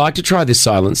to. I'd like to try this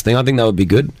silence thing. I think that would be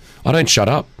good. I don't shut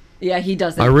up. Yeah, he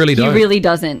doesn't. I really don't. He really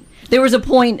doesn't. There was a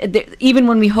point, even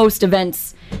when we host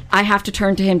events, I have to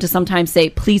turn to him to sometimes say,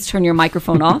 please turn your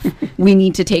microphone off. We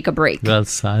need to take a break. Well,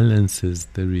 silence is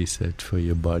the reset for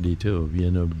your body too.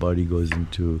 Body goes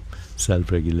into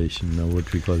self-regulation, now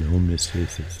what we call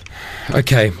homeostasis.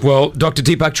 Okay, well, Dr.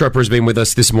 Deepak Chopra has been with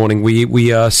us this morning.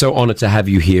 We are so honoured to have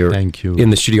you here. Thank you. In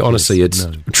the studio. Honestly, it's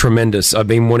tremendous. I've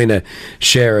been wanting to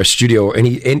share a studio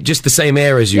and just the same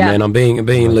air as you, man. I'm being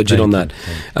legit on that.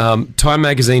 Time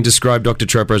Magazine described Dr.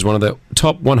 Chopra as one of the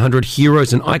top 100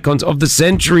 heroes and icons of the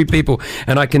century, people.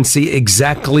 And I can see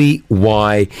exactly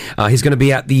why. He's going to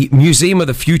be at the Museum of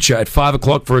the Future at 5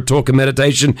 o'clock for a talk and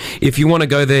meditation. If you want to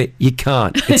go there, you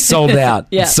can't. It's sold out.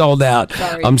 Yeah. It's sold out.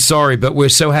 Sorry. I'm sorry, but we're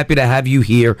so happy to have you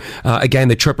here. Again,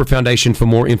 the Chopra Foundation. For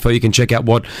more info, you can check out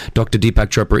what Dr. Deepak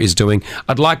Chopra is doing.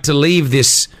 I'd like to leave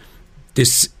this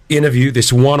interview,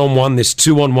 this one-on-one, this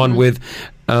two-on-one with...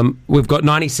 we've got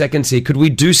 90 seconds here. Could we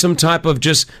do some type of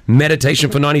just meditation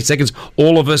for 90 seconds?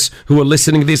 All of us who are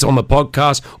listening to this on the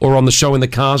podcast or on the show in the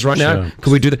cars right now. Sure.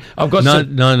 Could we do that? I've got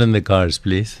not in the cars,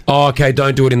 please. Oh, okay.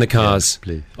 Don't do it in the cars. Yes,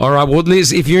 please. All right. Well,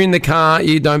 Liz, if you're in the car,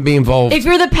 you don't be involved. If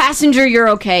you're the passenger, you're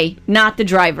okay, not the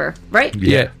driver, right?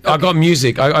 Yeah. I got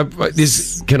music.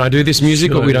 Can I do this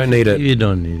music or we don't need it? You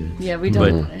don't need it. Yeah, we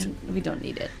don't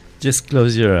need it. Just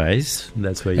close your eyes.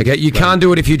 That's why. Okay, you can't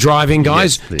do it if you're driving,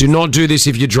 guys. Yes, do not do this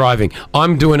if you're driving.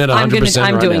 I'm doing it 100%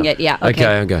 I'm right doing now. it, yeah.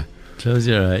 Okay. Okay. Close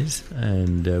your eyes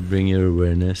and bring your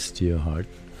awareness to your heart.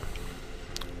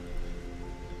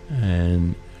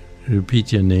 And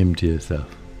repeat your name to yourself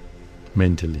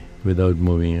mentally without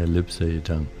moving your lips or your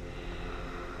tongue.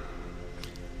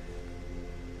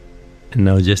 And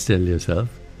now just tell yourself,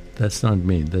 that's not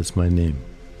me, that's my name.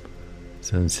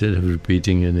 So instead of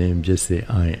repeating your name, just say,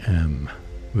 I am,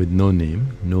 with no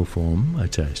name, no form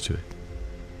attached to it.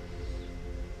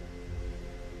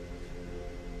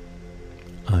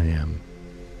 I am.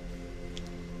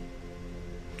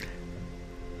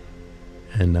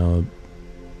 And now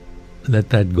let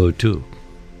that go too.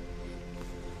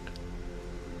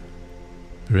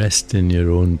 Rest in your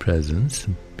own presence,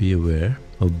 be aware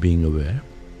of being aware,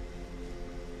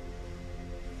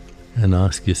 and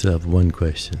ask yourself one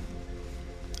question.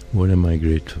 What am I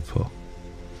grateful for?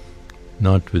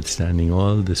 Notwithstanding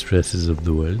all the stresses of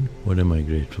the world, what am I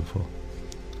grateful for?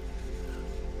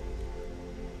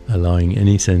 Allowing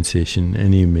any sensation,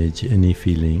 any image, any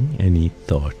feeling, any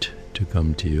thought to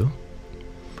come to you.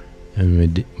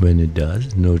 And when it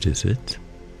does, notice it,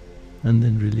 and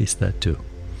then release that too.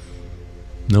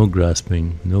 No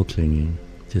grasping, no clinging,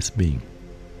 just being.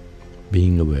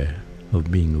 Being aware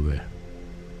of being aware.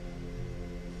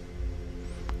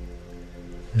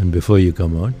 And before you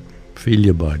come out, feel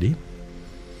your body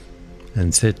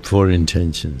and set 4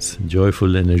 intentions.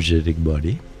 Joyful, energetic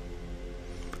body,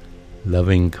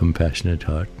 loving, compassionate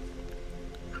heart,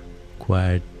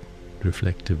 quiet,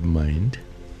 reflective mind,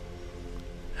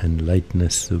 and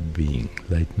lightness of being,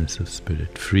 lightness of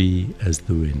spirit, free as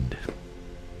the wind.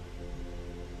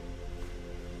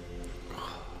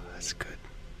 That's good.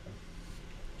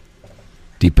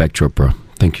 Deepak Chopra,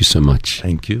 thank you so much.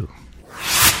 Thank you.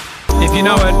 If you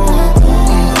know it,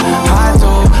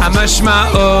 I'm a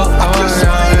shma'o.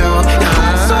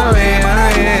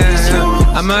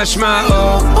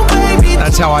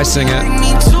 That's how I sing it.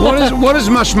 What does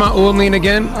mashma'ul mean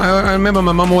again? I remember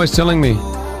my mum always telling me.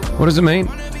 What does it mean?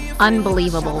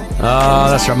 Unbelievable. Oh,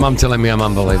 that's right. Mum telling me I'm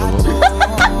unbelievable.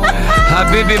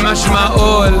 Habibi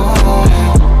mashma'ul.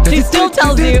 She still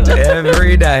tells you.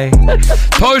 Every day.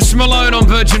 Post Malone on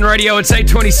Virgin Radio. It's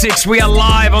 8:26. We are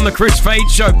live on the Chris Fade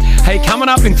Show. Hey, coming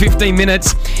up in 15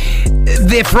 minutes,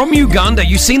 they're from Uganda.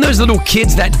 You seen those little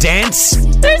kids that dance?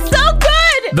 They're so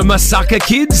good. The Masaka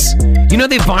kids. You know,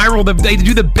 they're viral. They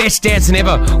do the best dancing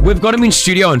ever. We've got them in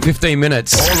studio in 15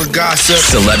 minutes. All the gossip.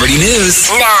 Celebrity news.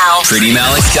 Now. Pretty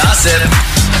Malik's gossip.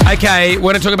 Okay, we're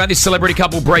going to talk about this celebrity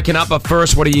couple breaking up, but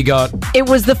first, what do you got? It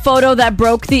was the photo that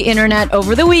broke the internet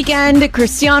over the weekend.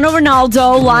 Cristiano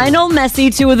Ronaldo, Lionel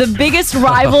Messi, two of the biggest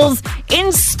rivals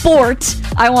in sport,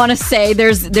 I want to say.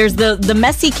 There's the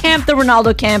Messi camp, the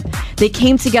Ronaldo camp. They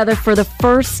came together for the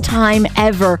first time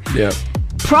ever. Yeah.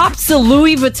 Props to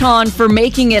Louis Vuitton for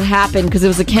making it happen because it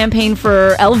was a campaign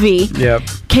for LV. Yep.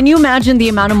 Can you imagine the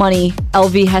amount of money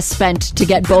LV has spent to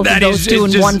get both of those two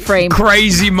in one frame?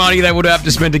 Crazy money they would have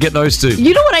to spend to get those two.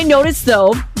 You know what I noticed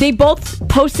though? They both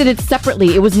posted it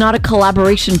separately. It was not a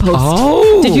collaboration post.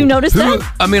 Oh. Did you notice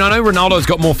that? I mean, I know Ronaldo's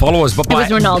got more followers, but It was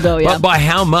Ronaldo, yeah. But by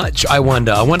how much, I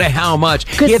wonder? I wonder how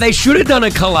much. Yeah, they should have done a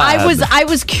collab. I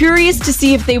was curious to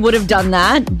see if they would have done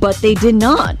that, but they did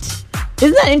not.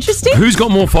 Isn't that interesting? Who's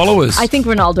got more followers? I think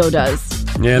Ronaldo does.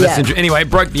 Yeah, that's interesting. Anyway, it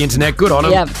broke the internet. Good on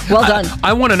him. Yeah, well done.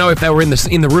 I want to know if they were in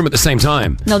the room at the same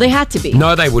time. No, they had to be.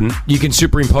 No, they wouldn't. You can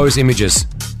superimpose images.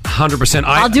 100%.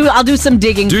 I'll do some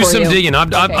digging for you. Do some digging.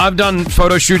 I've done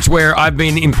photo shoots where I've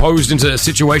been imposed into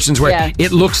situations where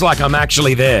it looks like I'm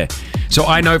actually there. So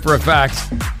I know for a fact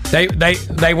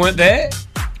they weren't there.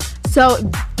 So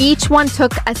each one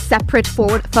took a separate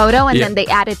photo and then they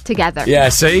added together. Yeah,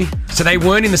 see? So they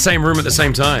weren't in the same room at the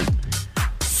same time.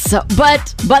 So,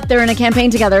 but they're in a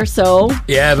campaign together, so...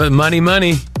 Yeah, but money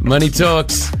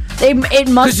talks. It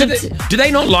must have... Do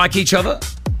they not like each other?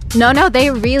 No, they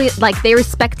really, they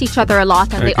respect each other a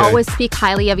lot and they always speak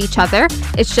highly of each other.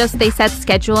 It's just they said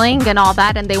scheduling and all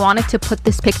that and they wanted to put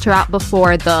this picture out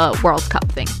before the World Cup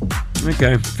thing.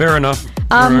 Okay, fair enough.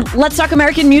 Let's talk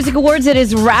American Music Awards. It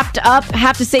is wrapped up.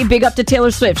 Have to say big up to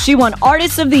Taylor Swift. She won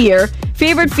Artist of the Year,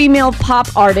 Favorite Female Pop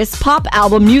Artist, Pop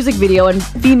Album, Music Video, and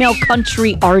Female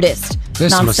Country Artist.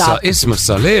 Non-stop. Isma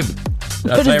Salib.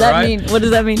 What does that mean? What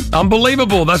does that mean?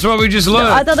 Unbelievable. That's what we just learned.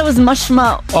 No, I thought that was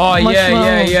mashma. Oh,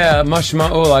 yeah.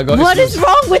 Mashma'ul. I got What is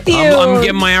wrong with you? I'm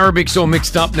getting my Arabics all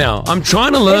mixed up now. I'm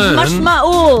trying to learn. It's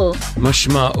mashma'ul.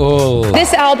 Mashma'ul.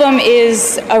 This album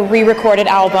is a re-recorded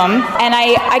album, and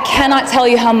I cannot tell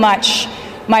you how much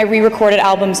my re-recorded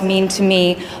albums mean to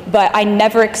me, but I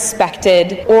never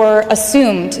expected or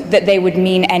assumed that they would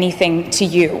mean anything to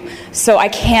you. So I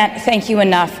can't thank you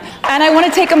enough. And I want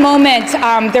to take a moment.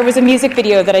 There was a music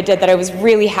video that I did that I was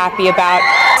really happy about.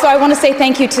 So I want to say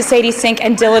thank you to Sadie Sink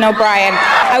and Dylan O'Brien.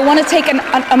 I want to take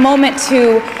a moment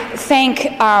to thank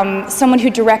someone who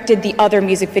directed the other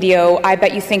music video, I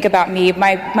Bet You Think About Me,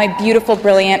 my beautiful,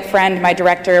 brilliant friend, my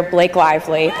director, Blake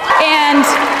Lively. And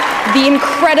the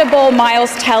incredible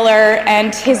Miles Teller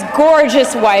and his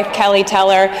gorgeous wife, Kelly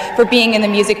Teller, for being in the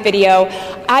music video.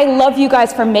 I love you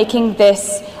guys for making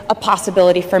this a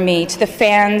possibility for me. To the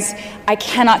fans, I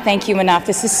cannot thank you enough.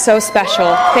 This is so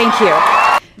special. Thank you.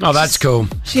 Oh, that's cool.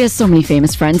 She has so many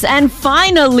famous friends. And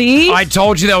finally... I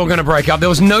told you they were going to break up. There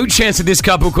was no chance that this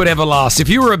couple could ever last. If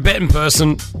you were a betting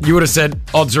person, you would have said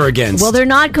odds are against. Well, they're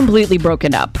not completely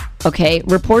broken up, okay?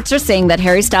 Reports are saying that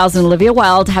Harry Styles and Olivia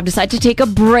Wilde have decided to take a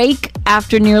break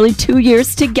after nearly 2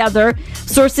 years together.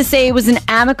 Sources say it was an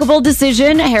amicable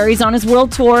decision. Harry's on his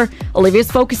world tour. Olivia's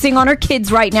focusing on her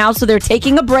kids right now, so they're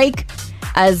taking a break.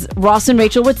 As Ross and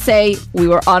Rachel would say, we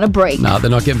were on a break. No, they're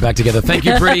not getting back together. Thank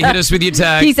you, Pretty. Hit us with your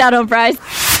tag. Peace out, on Prize.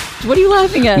 What are you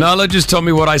laughing at? Nala just told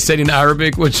me what I said in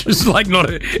Arabic, which is like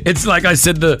it's like I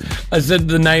said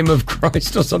the name of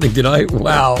Christ or something. Did I?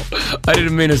 Wow, I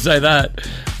didn't mean to say that.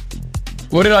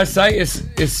 What did I say?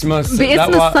 Isma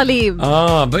Salib.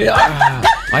 Ah, but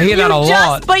I hear that a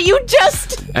lot. But you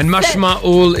just. And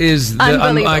Mashma'ul is the.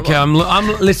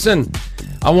 I'm listen.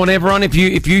 I want everyone, if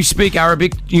you speak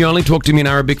Arabic, you only talk to me in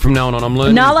Arabic from now on. I'm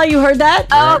learning. Nala, you heard that?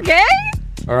 Okay.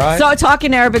 All right. So talk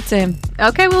in Arabic to him.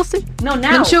 Okay, we'll see. No,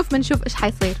 now. منشوف إيش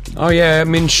حيصير. Oh yeah,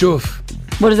 منشوف.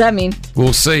 What does that mean?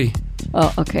 We'll see.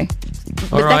 Oh, okay.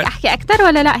 All right. بدك أحكي أكتر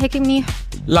ولا لا هيك منيح؟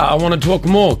 لا, I want to talk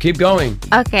more. Keep going.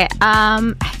 Okay.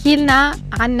 احكي لنا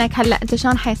عنك هلا أنت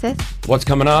شلون حاسس؟ What's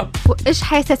coming up? وإيش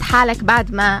حاسس حالك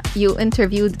بعد ما you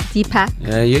interviewed Deepak?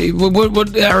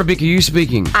 What Arabic are you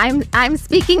speaking? I'm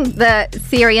speaking the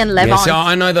Syrian Levant. Yes,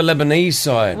 I know the Lebanese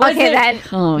side. Okay then.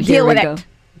 Deal with it.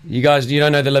 You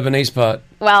don't know the Lebanese part.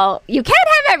 Well, you can't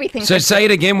have everything. So say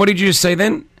it again. What did you just say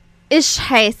then? إيش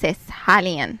حاسس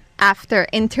حاليا after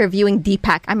interviewing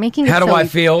Deepak? I'm making it How do I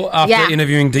feel after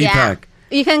interviewing Deepak?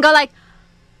 Yeah. You can go like,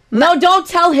 no, don't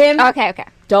tell him. Okay.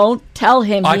 Don't tell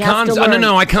him. I can't.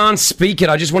 No, I can't speak it.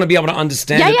 I just want to be able to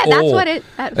understand it all. Yeah, that's what it.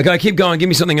 Okay, keep going. Give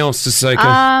me something else to say.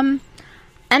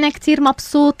 أنا كتير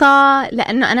مبسوطة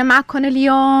لأنه أنا معكم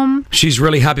اليوم. She's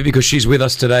really happy because she's with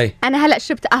us today. أنا هلأ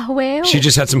شربت قهوة. She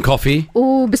just had some coffee.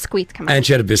 وبسكويت كمان. And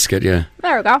she had a biscuit, yeah.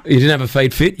 There we go. You didn't have a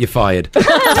fade fit, you're fired.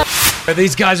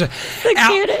 These guys are...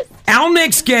 Our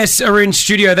next guests are in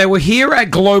studio. They were here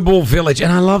at Global Village,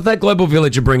 and I love that Global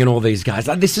Village are bringing all these guys.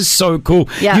 Like, this is so cool.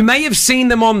 Yeah. You may have seen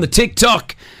them on the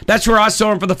TikTok. That's where I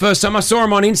saw them for the first time. I saw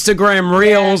them on Instagram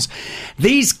Reels. Yeah.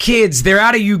 These kids, they're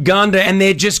out of Uganda, and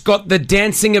they've just got the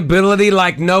dancing ability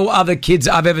like no other kids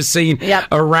I've ever seen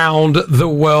around the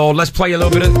world. Let's play a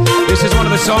little bit of... This is one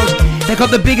of the songs. They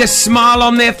got the biggest smile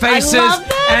on their faces,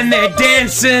 and they're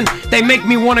dancing. They make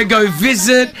me want to go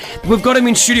visit. We've got them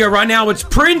in studio right now. It's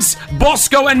Prince,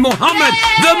 Bosco, and Muhammad,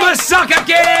 the Masaka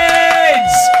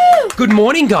Kids. Good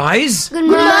morning, guys. Good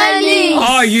morning.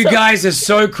 Oh, you guys are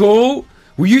so cool.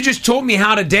 Well, you just taught me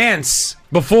how to dance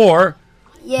before.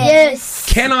 Yes.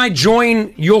 Can I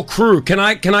join your crew? Can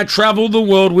I travel the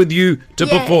world with you to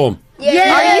perform?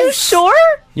 Yes. Are you sure?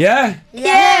 Yeah?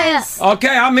 Yes.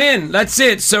 Okay, I'm in. That's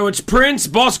it. So it's Prince,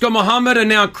 Bosco Muhammad, and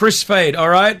now Chris Fade, all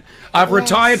right? I've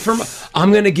retired from...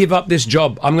 I'm going to give up this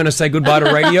job. I'm going to say goodbye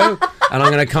to radio, and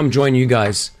I'm going to come join you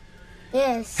guys.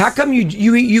 Yes. How come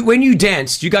you when you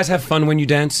dance, do you guys have fun when you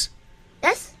dance?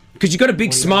 Yes. Because you got a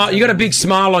big smile. You got a big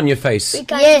smile on your face.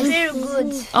 Yes. Very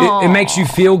good. It makes you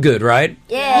feel good, right?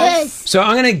 Yes. So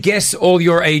I'm going to guess all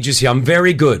your ages here. I'm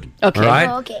very good. Okay. All right?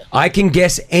 Oh, okay. I can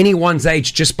guess anyone's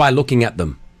age just by looking at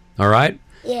them. All right?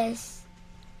 Yes.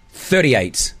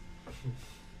 38.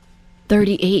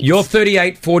 38. You're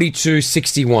 38, 42,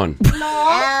 61.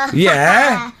 No.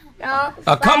 Yeah? No.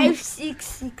 Come. 5, 6,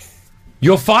 6.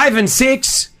 You're 5 and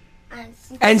 6?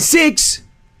 And 6?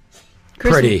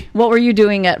 Chris, Pretty. What were you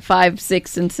doing at 5,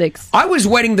 6, and 6? I was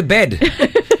wetting the bed.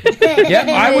 Yeah,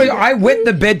 I wet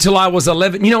the bed till I was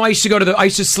 11. You know, I used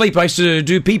to sleep. I used to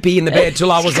do pee-pee in the bed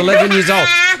till I was 11 years old.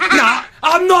 Nah,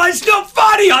 I'm not. It's not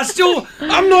funny.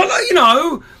 I'm not, you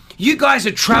know. You guys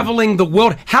are traveling the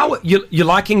world. How, you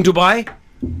liking Dubai?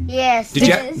 Yes.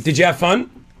 Did you have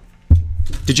fun?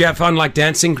 Did you have fun, like,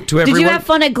 dancing to everyone? Did you have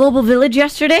fun at Global Village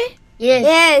yesterday?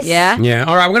 Yes. Yeah? Yeah.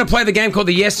 All right, we're going to play the game called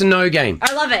the yes and no game.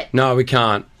 I love it. No, we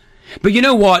can't. But you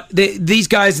know what? These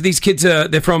kids,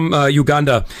 they're from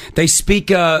Uganda. They speak,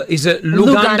 is it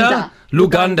Luganda?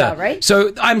 Luganda, right?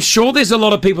 So I'm sure there's a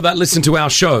lot of people that listen to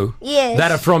our show Yes.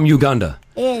 that are from Uganda.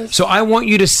 Yes. So I want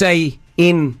you to say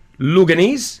in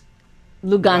Luganese.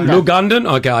 Luganda.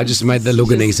 Lugandan? Okay, I just made the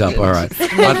Luganese up. All right.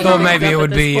 I thought maybe it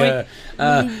would be...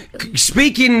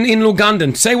 speak in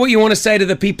Lugandan. Say what you want to say to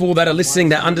the people that are listening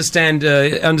that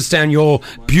understand your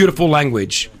beautiful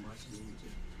language.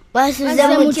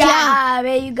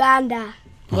 Uganda.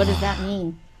 What does that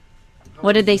mean?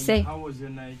 What did they say?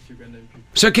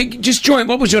 So just join.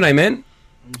 What was your name, man?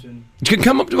 You can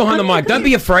come up to behind the mic. Don't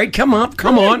be afraid. Come up.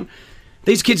 Come on.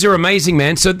 These kids are amazing,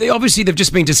 man. So they've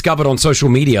just been discovered on social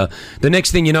media. The next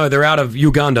thing you know, they're out of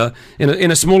Uganda in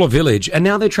a smaller village, and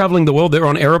now they're traveling the world. They're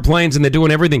on aeroplanes and they're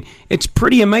doing everything. It's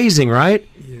pretty amazing, right?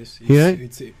 Yes.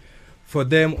 It's for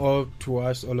them or to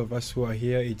us, all of us who are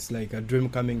here, it's like a dream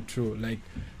coming true. Like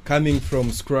coming from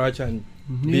scratch and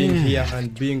being here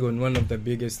and being on one of the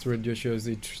biggest radio shows.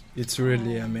 It's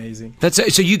really amazing.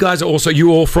 So you guys are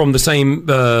you all from the same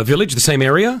village, the same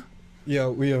area? Yeah,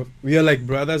 we are like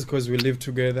brothers because we live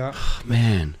together. Oh,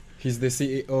 man. He's the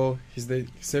CEO, he's the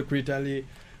secretary,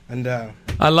 and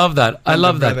I love that. I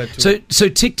love that. So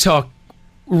TikTok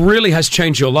really has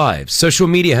changed your lives. Social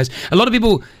media has. A lot of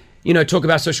people, talk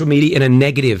about social media in a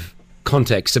negative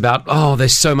context about,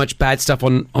 there's so much bad stuff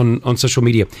on social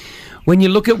media. When you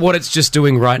look at what it's just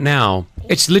doing right now,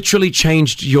 it's literally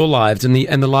changed your lives and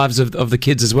the lives of the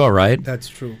kids as well, right? That's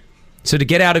true. So to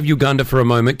get out of Uganda for a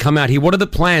moment, come out here. What are the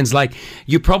plans? Like,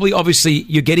 you're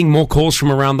getting more calls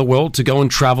from around the world to go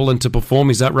and travel and to perform.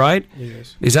 Is that right?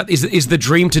 Yes. Is the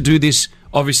dream to do this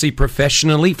obviously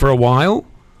professionally for a while?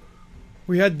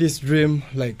 We had this dream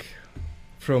like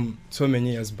from so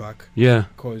many years back. Yeah.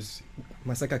 Because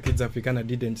Masaka Kids Africana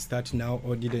didn't start now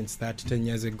or didn't start 10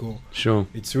 years ago. Sure.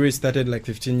 It's really started like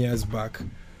 15 years back.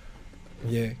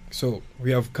 Yeah. So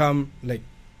we have come like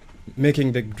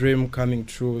making the dream coming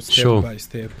true step by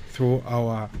step through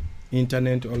our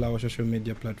internet, all our social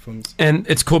media platforms. And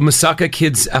it's called Masaka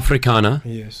Kids Africana.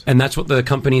 Yes. And that's what the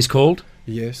company is called?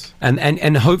 Yes.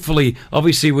 And hopefully,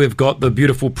 obviously, we've got the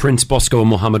beautiful Prince Bosco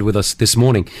Muhammad with us this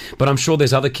morning. But I'm sure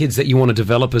there's other kids that you want to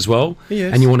develop as well.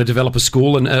 Yes. And you want to develop a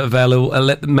school and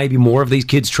let maybe more of these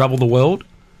kids travel the world.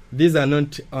 These are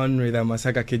not only the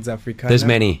Masaka Kids Africana. There's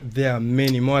many. There are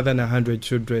many, more than 100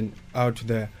 children out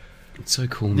there. It's so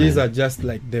cool, man. These are just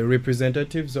like the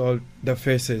representatives or the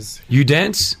faces. You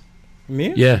dance?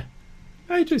 Me? Yeah.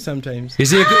 I do sometimes.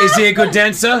 Is he a good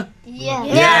dancer? Yeah.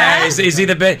 Yeah. Is he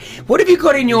the best? What have you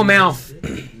got in your mouth?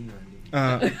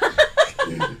 I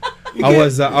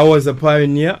was a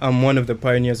pioneer. I'm one of the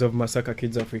pioneers of Masaka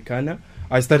Kids Africana.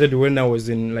 I started when I was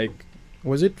in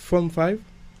was it Form 5?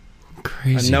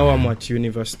 Crazy. And now man. I'm at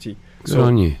university. Good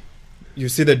on you. You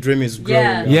see, the dream is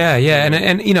growing. Yeah.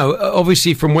 And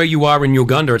obviously from where you are in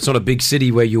Uganda, it's not a big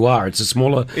city where you are. It's a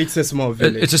small village. It's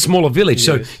a smaller village.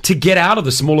 Yes. So to get out of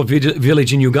the smaller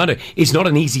village in Uganda is not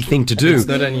an easy thing to do. It's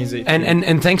not an easy thing.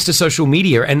 And thanks to social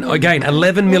media, and again,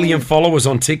 11 million followers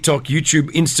on TikTok,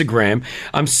 YouTube, Instagram.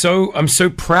 I'm so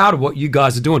proud of what you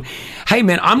guys are doing. Hey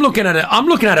man, I'm looking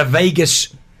at a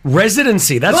Vegas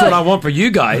residency. That's what I want for you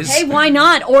guys. Hey, why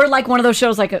not? Or like one of those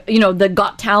shows, like the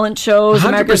Got Talent shows, 100%.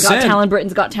 America's Got Talent,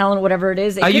 Britain's Got Talent, whatever it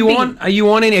is. Are you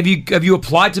on any? Have you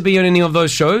applied to be on any of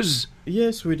those shows?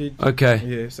 Yes, we did. Okay.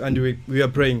 Yes, and we are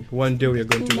praying one day we are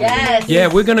going to. Yes.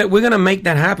 Yeah, we're gonna make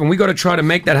that happen. We got to try to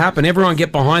make that happen. Everyone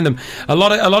get behind them. A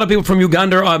lot of people from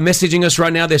Uganda are messaging us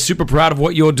right now. They're super proud of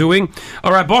what you're doing.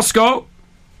 All right, Bosco.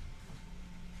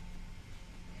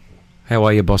 How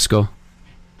are you, Bosco?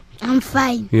 I'm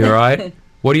fine. You all right?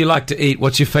 What do you like to eat?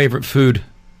 What's your favorite food?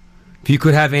 If you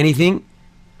could have anything,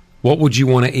 what would you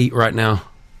want to eat right now?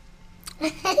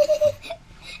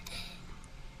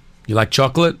 You like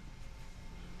chocolate?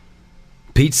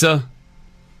 Pizza?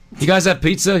 You guys have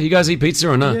pizza? You guys eat pizza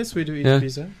or not? Yes, we do eat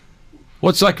pizza.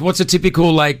 What's a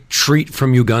typical like treat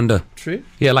from Uganda? Treat?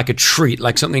 Yeah, like a treat,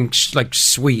 like something like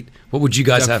sweet. What would you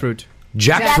guys have? Jackfruit.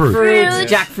 Jackfruit.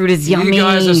 Jackfruit is yummy. You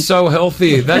guys are so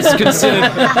healthy. That's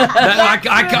considered.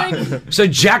 So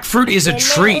jackfruit is a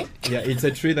treat. Yeah, it's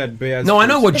a tree that bears. No, I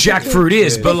know what jackfruit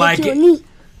is, but like,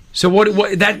 so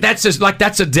what?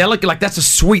 That's a delicate, like that's a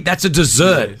sweet, that's a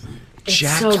dessert.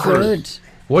 It's so good.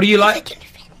 What do you like?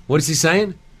 What is he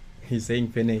saying? He's saying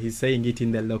fene. He's saying it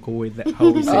in the local way.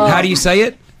 How we say How do you say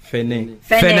it? Fene.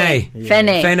 Fene.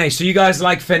 Fene. Fene. So you guys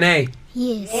like fene?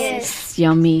 Yes.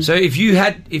 Yummy. So if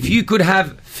you could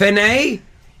have fene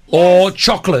or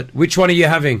chocolate, which one are you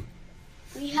having?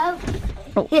 We have.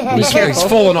 He's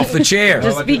fallen off the chair.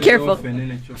 Just be careful.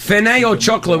 Fene or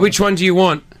chocolate, which one do you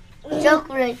want?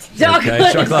 Chocolate. Okay,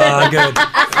 chocolate. Ah, good.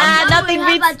 Nothing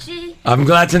beats. I'm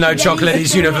glad to know chocolate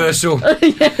is universal, and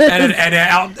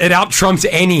it out trumps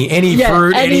any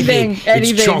fruit, anything.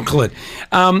 It's chocolate.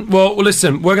 Well,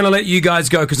 listen, we're going to let you guys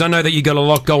go because I know that you got a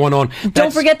lot going on.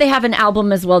 Don't forget they have an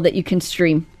album as well that you can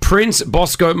stream. Prince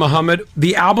Bosco Muhammad.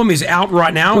 The album is out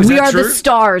right now. Is We that Are true? the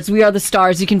Stars. We Are the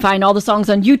Stars. You can find all the songs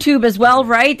on YouTube as well,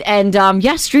 right? And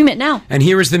stream it now. And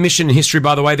here is the mission in history,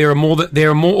 by the way. There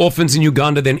are more orphans in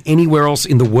Uganda than anywhere else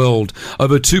in the world.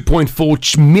 Over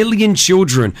 2.4 million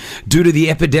children due to the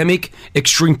epidemic,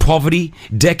 extreme poverty,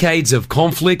 decades of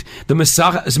conflict. The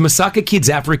Masaka Kids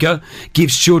Africa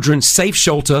gives children safe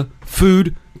shelter,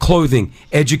 food, clothing,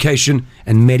 education,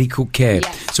 and medical care.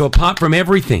 Yes. So apart from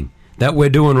everything that we're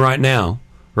doing right now,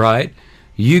 right,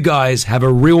 you guys have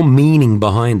a real meaning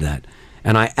behind that.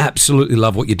 And I absolutely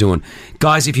love what you're doing.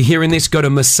 Guys, if you're hearing this, go to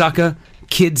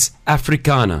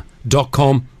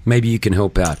MasakaKidsAfricana.com. Maybe you can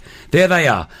help out. There they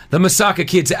are. The Masaka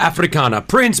Kids Africana.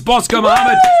 Prince Bosco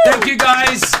Muhammad. Thank you,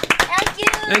 guys.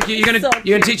 Thank you. You're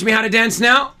gonna teach me how to dance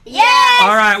now? Yes.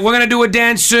 All right, we're gonna do a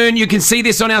dance soon. You can see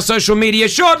this on our social media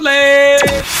shortly.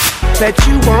 That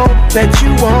you want,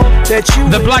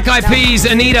 The Black Eyed Peas,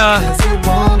 Anita,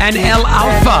 and El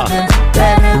Alfa.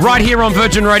 Right here on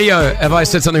Virgin Radio. Have I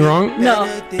said something wrong? No.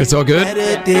 It's all good?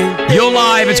 You're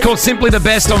live. It's called Simply the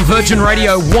Best on Virgin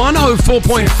Radio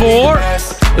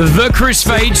 104.4. The Chris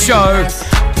Fade Show.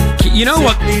 You know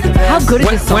what? How good is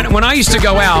this song? When I used to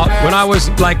go out, when I was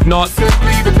like not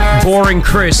boring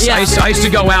Chris, I used to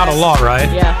go out a lot, right?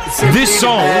 Yeah.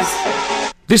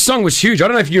 This song was huge. I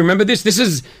don't know if you remember this. This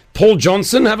is Paul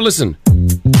Johnson. Have a listen.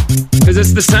 Because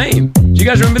it's the same. Do you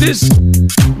guys remember this?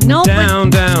 No,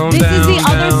 this is the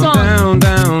other song.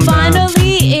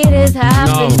 Finally, it has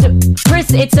happened.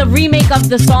 Chris, it's a remake of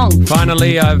the song.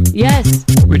 Finally, Yes.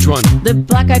 Which one? The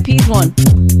Black Eyed Peas one.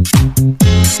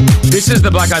 This is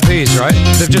the Black Eyed Peas, right?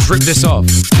 They've just ripped this off.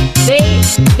 They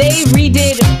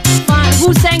redid.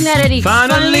 Who sang that, Eddie?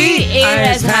 Finally, it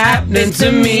has happened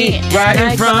to me right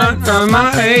in front of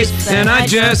my face, and I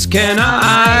just cannot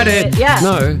hide it. Yeah.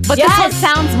 No. But this one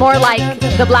sounds more like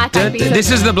the Black Eyed Peas.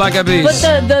 This is the Black Eyed Peas. But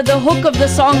the hook of the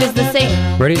song is the same.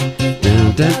 Ready?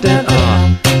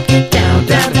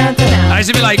 I used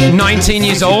to be like 19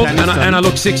 years old, and I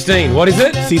look 16. What is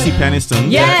it? CeCe Peniston.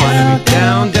 Yes.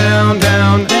 Down.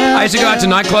 I used to go out to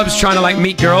nightclubs trying to like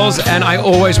meet girls, and I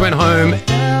always went home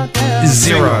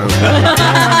zero.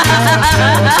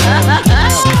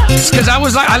 Because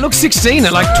I look 16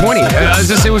 at like 20.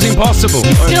 It was impossible.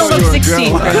 Still look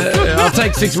 16. I'll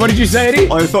take 6. What did you say, Eddie?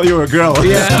 Oh, I thought you were a girl.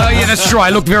 Yeah, that's true. I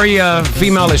look very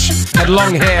female-ish. Had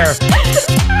long hair.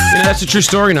 You know, that's a true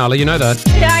story, Nala. You know that.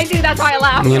 Yeah, I do. That's why I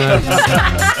laugh. You know,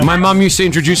 my mum used to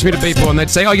introduce me to people, and they'd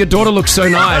say, "Oh, your daughter looks so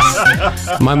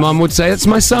nice." My mum would say, "It's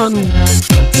my son."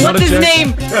 What's his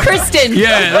name? Kristen.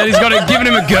 Yeah, then he's given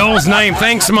him a girl's name.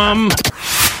 Thanks, Mum.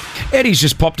 Eddie's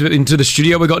just popped into the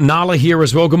studio. We've got Nala here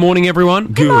as well. Good morning,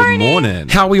 everyone. Good morning.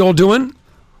 How are we all doing?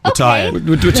 We're tired.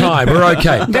 We're tired. We're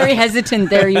okay. Very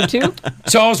hesitant there, you two.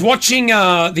 So I was watching the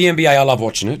NBA. I love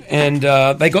watching it. And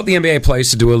they got the NBA players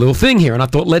to do a little thing here. And I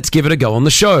thought, let's give it a go on the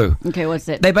show. Okay, what's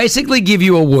it? They basically give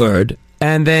you a word.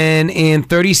 And then in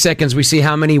 30 seconds, we see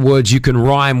how many words you can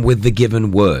rhyme with the given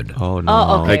word. Oh, no.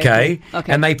 Oh, okay.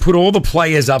 Okay? And they put all the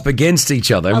players up against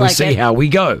each other, and I we like see it. how we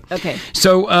go. Okay.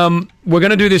 So we're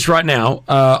going to do this right now.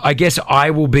 I guess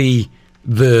I will be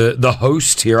the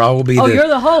host here. I will be you're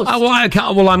the host.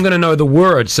 Well, I'm going to know the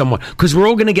word somewhat, because we're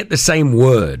all going to get the same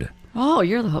word. Oh,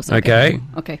 you're the host. Okay.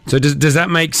 Okay. So does that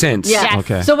make sense? Yeah. Yes.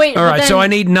 Okay. So wait. All right. Then, So I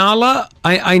need Nala.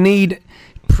 I need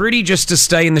Pretty just to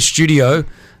stay in the studio.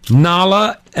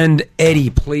 Nala and Eddie,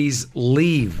 please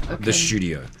leave the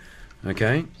studio.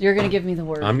 Okay. You're gonna give me the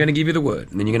word. I'm going to give you the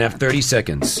word, and then you're going to have 30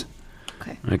 seconds.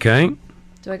 Okay. Okay.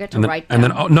 Do I get to And then, write and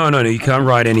down? then no, you can't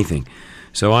write anything.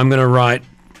 So I'm going to write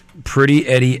Pretty,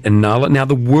 Eddie, and Nala. Now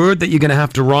the word that you're going to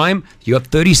have to rhyme. You got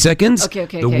 30 seconds. Okay.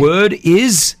 The word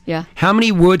is. Yeah. How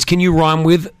many words can you rhyme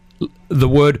with the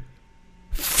word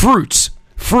fruit?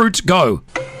 Fruit. Go.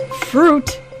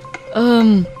 Fruit.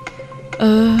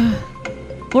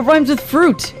 What rhymes with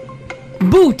fruit?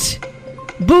 Boot.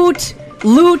 Boot.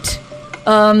 Loot.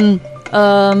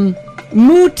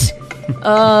 Moot.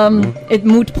 It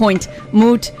moot point.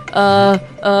 Moot.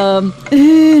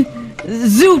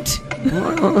 Zoot.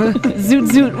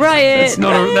 Zoot riot.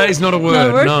 That is not a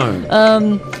word.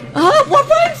 No. What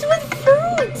rhymes with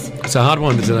fruit? It's a hard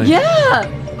one today. Yeah.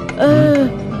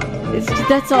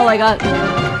 That's all I got.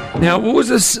 Now, what was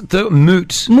this? The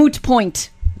moot. Moot point.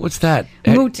 What's that?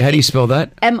 Moot. How do you spell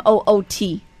that?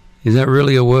 MOOT. Is that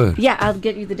really a word? Yeah, I'll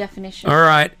get you the definition. All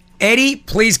right. Eddie,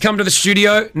 please come to the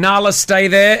studio. Nala, stay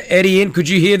there. Eddie in. Could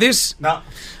you hear this? No.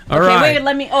 All right. Wait,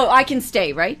 let me. Oh, I can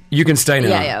stay, right? You can stay now.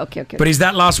 Yeah, okay. But is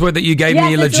that last word that you gave me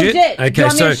Yes, it's legit. Okay, Do you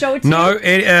want me so to show it to no,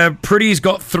 you? Pretty's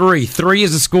got 3. 3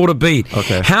 is the score to beat.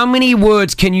 Okay. How many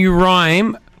words can you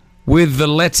rhyme with the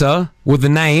letter, with the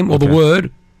name, or the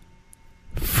word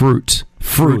fruit?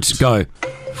 Fruit. Go.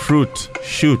 Fruit.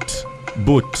 Shoot.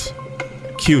 Boot.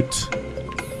 Cute.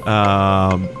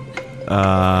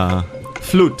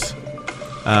 Flute.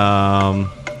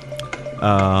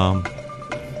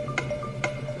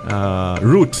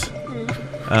 Root.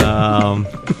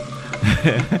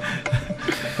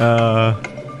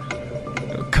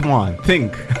 Come on,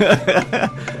 think.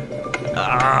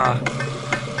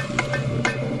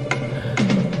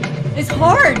 It's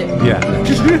hard. Yeah.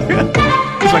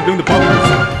 It's like doing the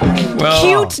popcorn. Well,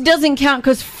 Cute doesn't count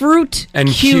because fruit and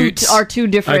cute are two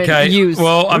different Okay. views.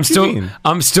 Well, What do you mean?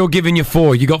 I'm still giving you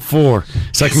 4. You got 4.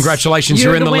 So congratulations,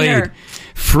 You're you're in the the winner. lead.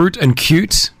 Fruit and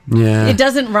cute. Yeah. It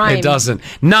doesn't rhyme. It doesn't.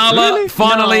 Nala, Really?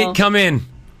 finally, No. come in.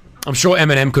 I'm sure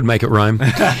Eminem could make it rhyme. Okay,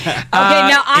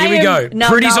 now I Here we am- go. now,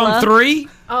 Pretty's Nala. on 3.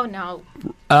 Oh no,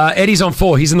 Eddie's on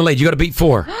 4. He's in the lead. You got to beat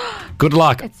 4. Good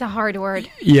luck. it's a hard word.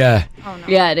 Yeah. Oh no.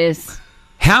 Yeah, it is.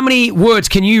 How many words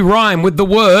can you rhyme with the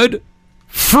word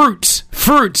fruit?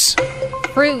 Fruits.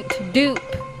 Fruit, dupe,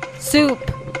 soup,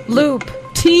 loop.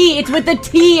 T. It's with the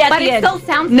T at But the it end. still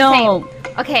sounds no. the same.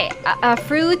 Okay,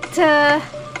 fruit. I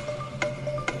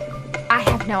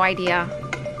have no idea.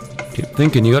 Keep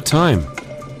thinking. You got time.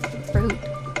 Fruit.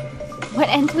 What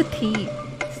ends with T?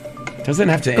 Doesn't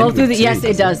have to Go end through with the. T. Yes,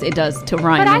 it does. It does to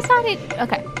rhyme. But I thought it.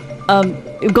 Okay,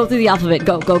 Go through the alphabet.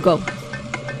 Go.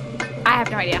 I have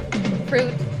no idea.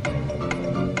 Fruit.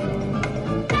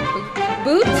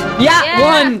 Boot. Yeah,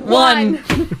 one. Why would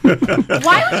you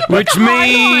put Which the hard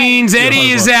means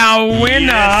Eddie is our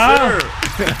winner.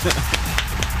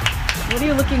 What are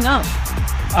you looking up?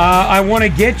 I want to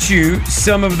get you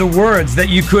some of the words that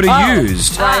you could have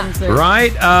used.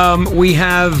 Right? We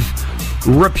have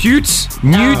repute,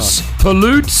 newts,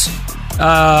 pollute,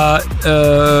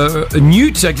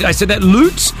 newt. I said that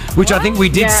loot, which I think we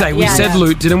did say. We said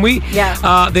loot, didn't we?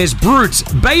 Yeah. There's brute,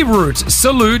 Beirut,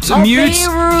 salute, mute,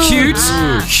 Beirut. cute.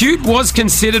 Cute was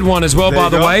considered one as well, There by you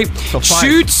the go. way. So 5.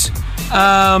 Shoot,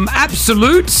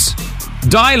 absolute.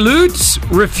 Dilute,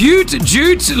 refute,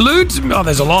 jute, loot. Oh,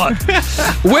 there's a lot.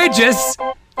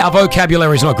 Our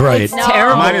vocabulary's not great. It's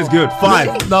terrible. Mine is good.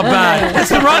 5. Not bad. That's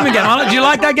the rhyme again. Do you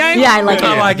like that game? Yeah, I like it.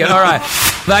 I like it. All right.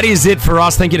 That is it for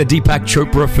us. Thank you to Deepak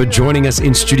Chopra for joining us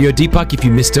in studio. Deepak, if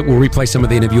you missed it, we'll replay some of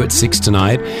the interview at 6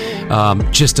 tonight.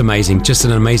 Just amazing. Just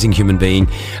an amazing human being.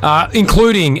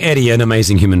 Including Eddie, an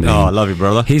amazing human being. Oh, I love you,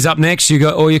 brother. He's up next. You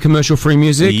got all your commercial-free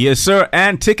music? Yes, sir.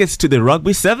 And tickets to the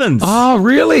Rugby Sevens. Oh,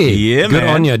 really? Yeah, Good man.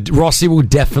 on you. Rossi will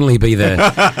definitely be there.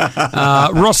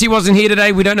 Rossi wasn't here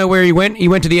today. We don't know where he went. He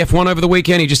went to the F1 over the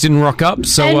weekend. He just didn't rock up.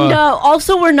 So And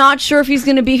also, we're not sure if he's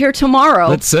going to be here tomorrow.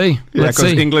 let's see. Yeah, Let's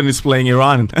because see. England is playing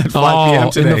Iran at 5 p.m.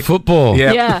 in today. the football.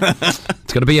 Yeah. Yeah.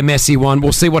 It's going to be a messy one.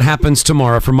 We'll see what happens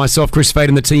tomorrow. From myself, Chris Fade,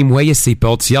 and the team, wear your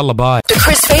seatbelts. Yalla, bye. The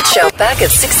Chris Fade Show back at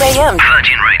 6 a.m.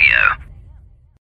 Virgin Radio.